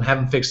shop and have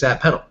them fix that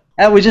pedal.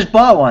 And we just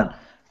bought one.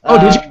 Oh,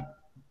 did you?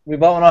 We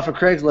bought one off of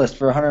Craigslist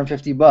for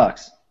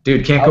 $150.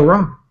 Dude, can't go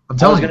wrong. I'm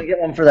telling you. I was going to get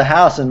one for the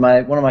house, and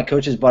one of my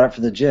coaches bought it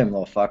for the gym,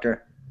 little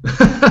fucker.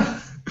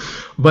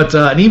 But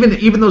and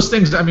even those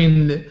things,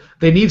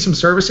 they need some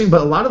servicing,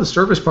 but a lot of the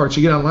service parts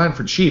you get online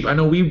for cheap. I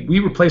know we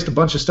replaced a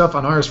bunch of stuff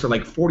on ours for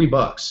like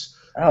 $40.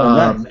 Oh,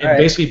 nice. And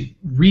basically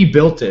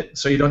rebuilt it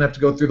so you don't have to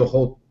go through the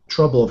whole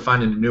trouble of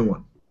finding a new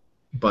one.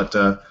 But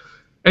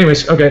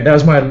anyways, okay,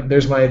 there's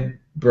my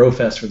bro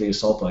fest for the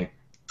assault bike.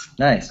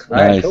 Nice. All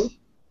right, cool.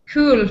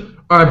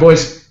 All right,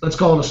 boys, let's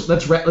call it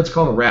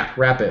a wrap.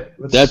 Wrap it.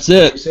 That's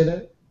it. Say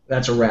that?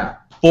 That's a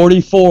wrap.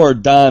 44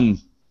 done.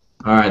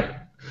 All right.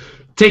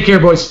 Take care,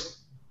 boys.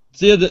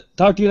 See you.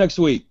 Talk to you next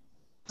week.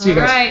 See you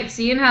guys. All right.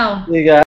 See you in hell. See you guys.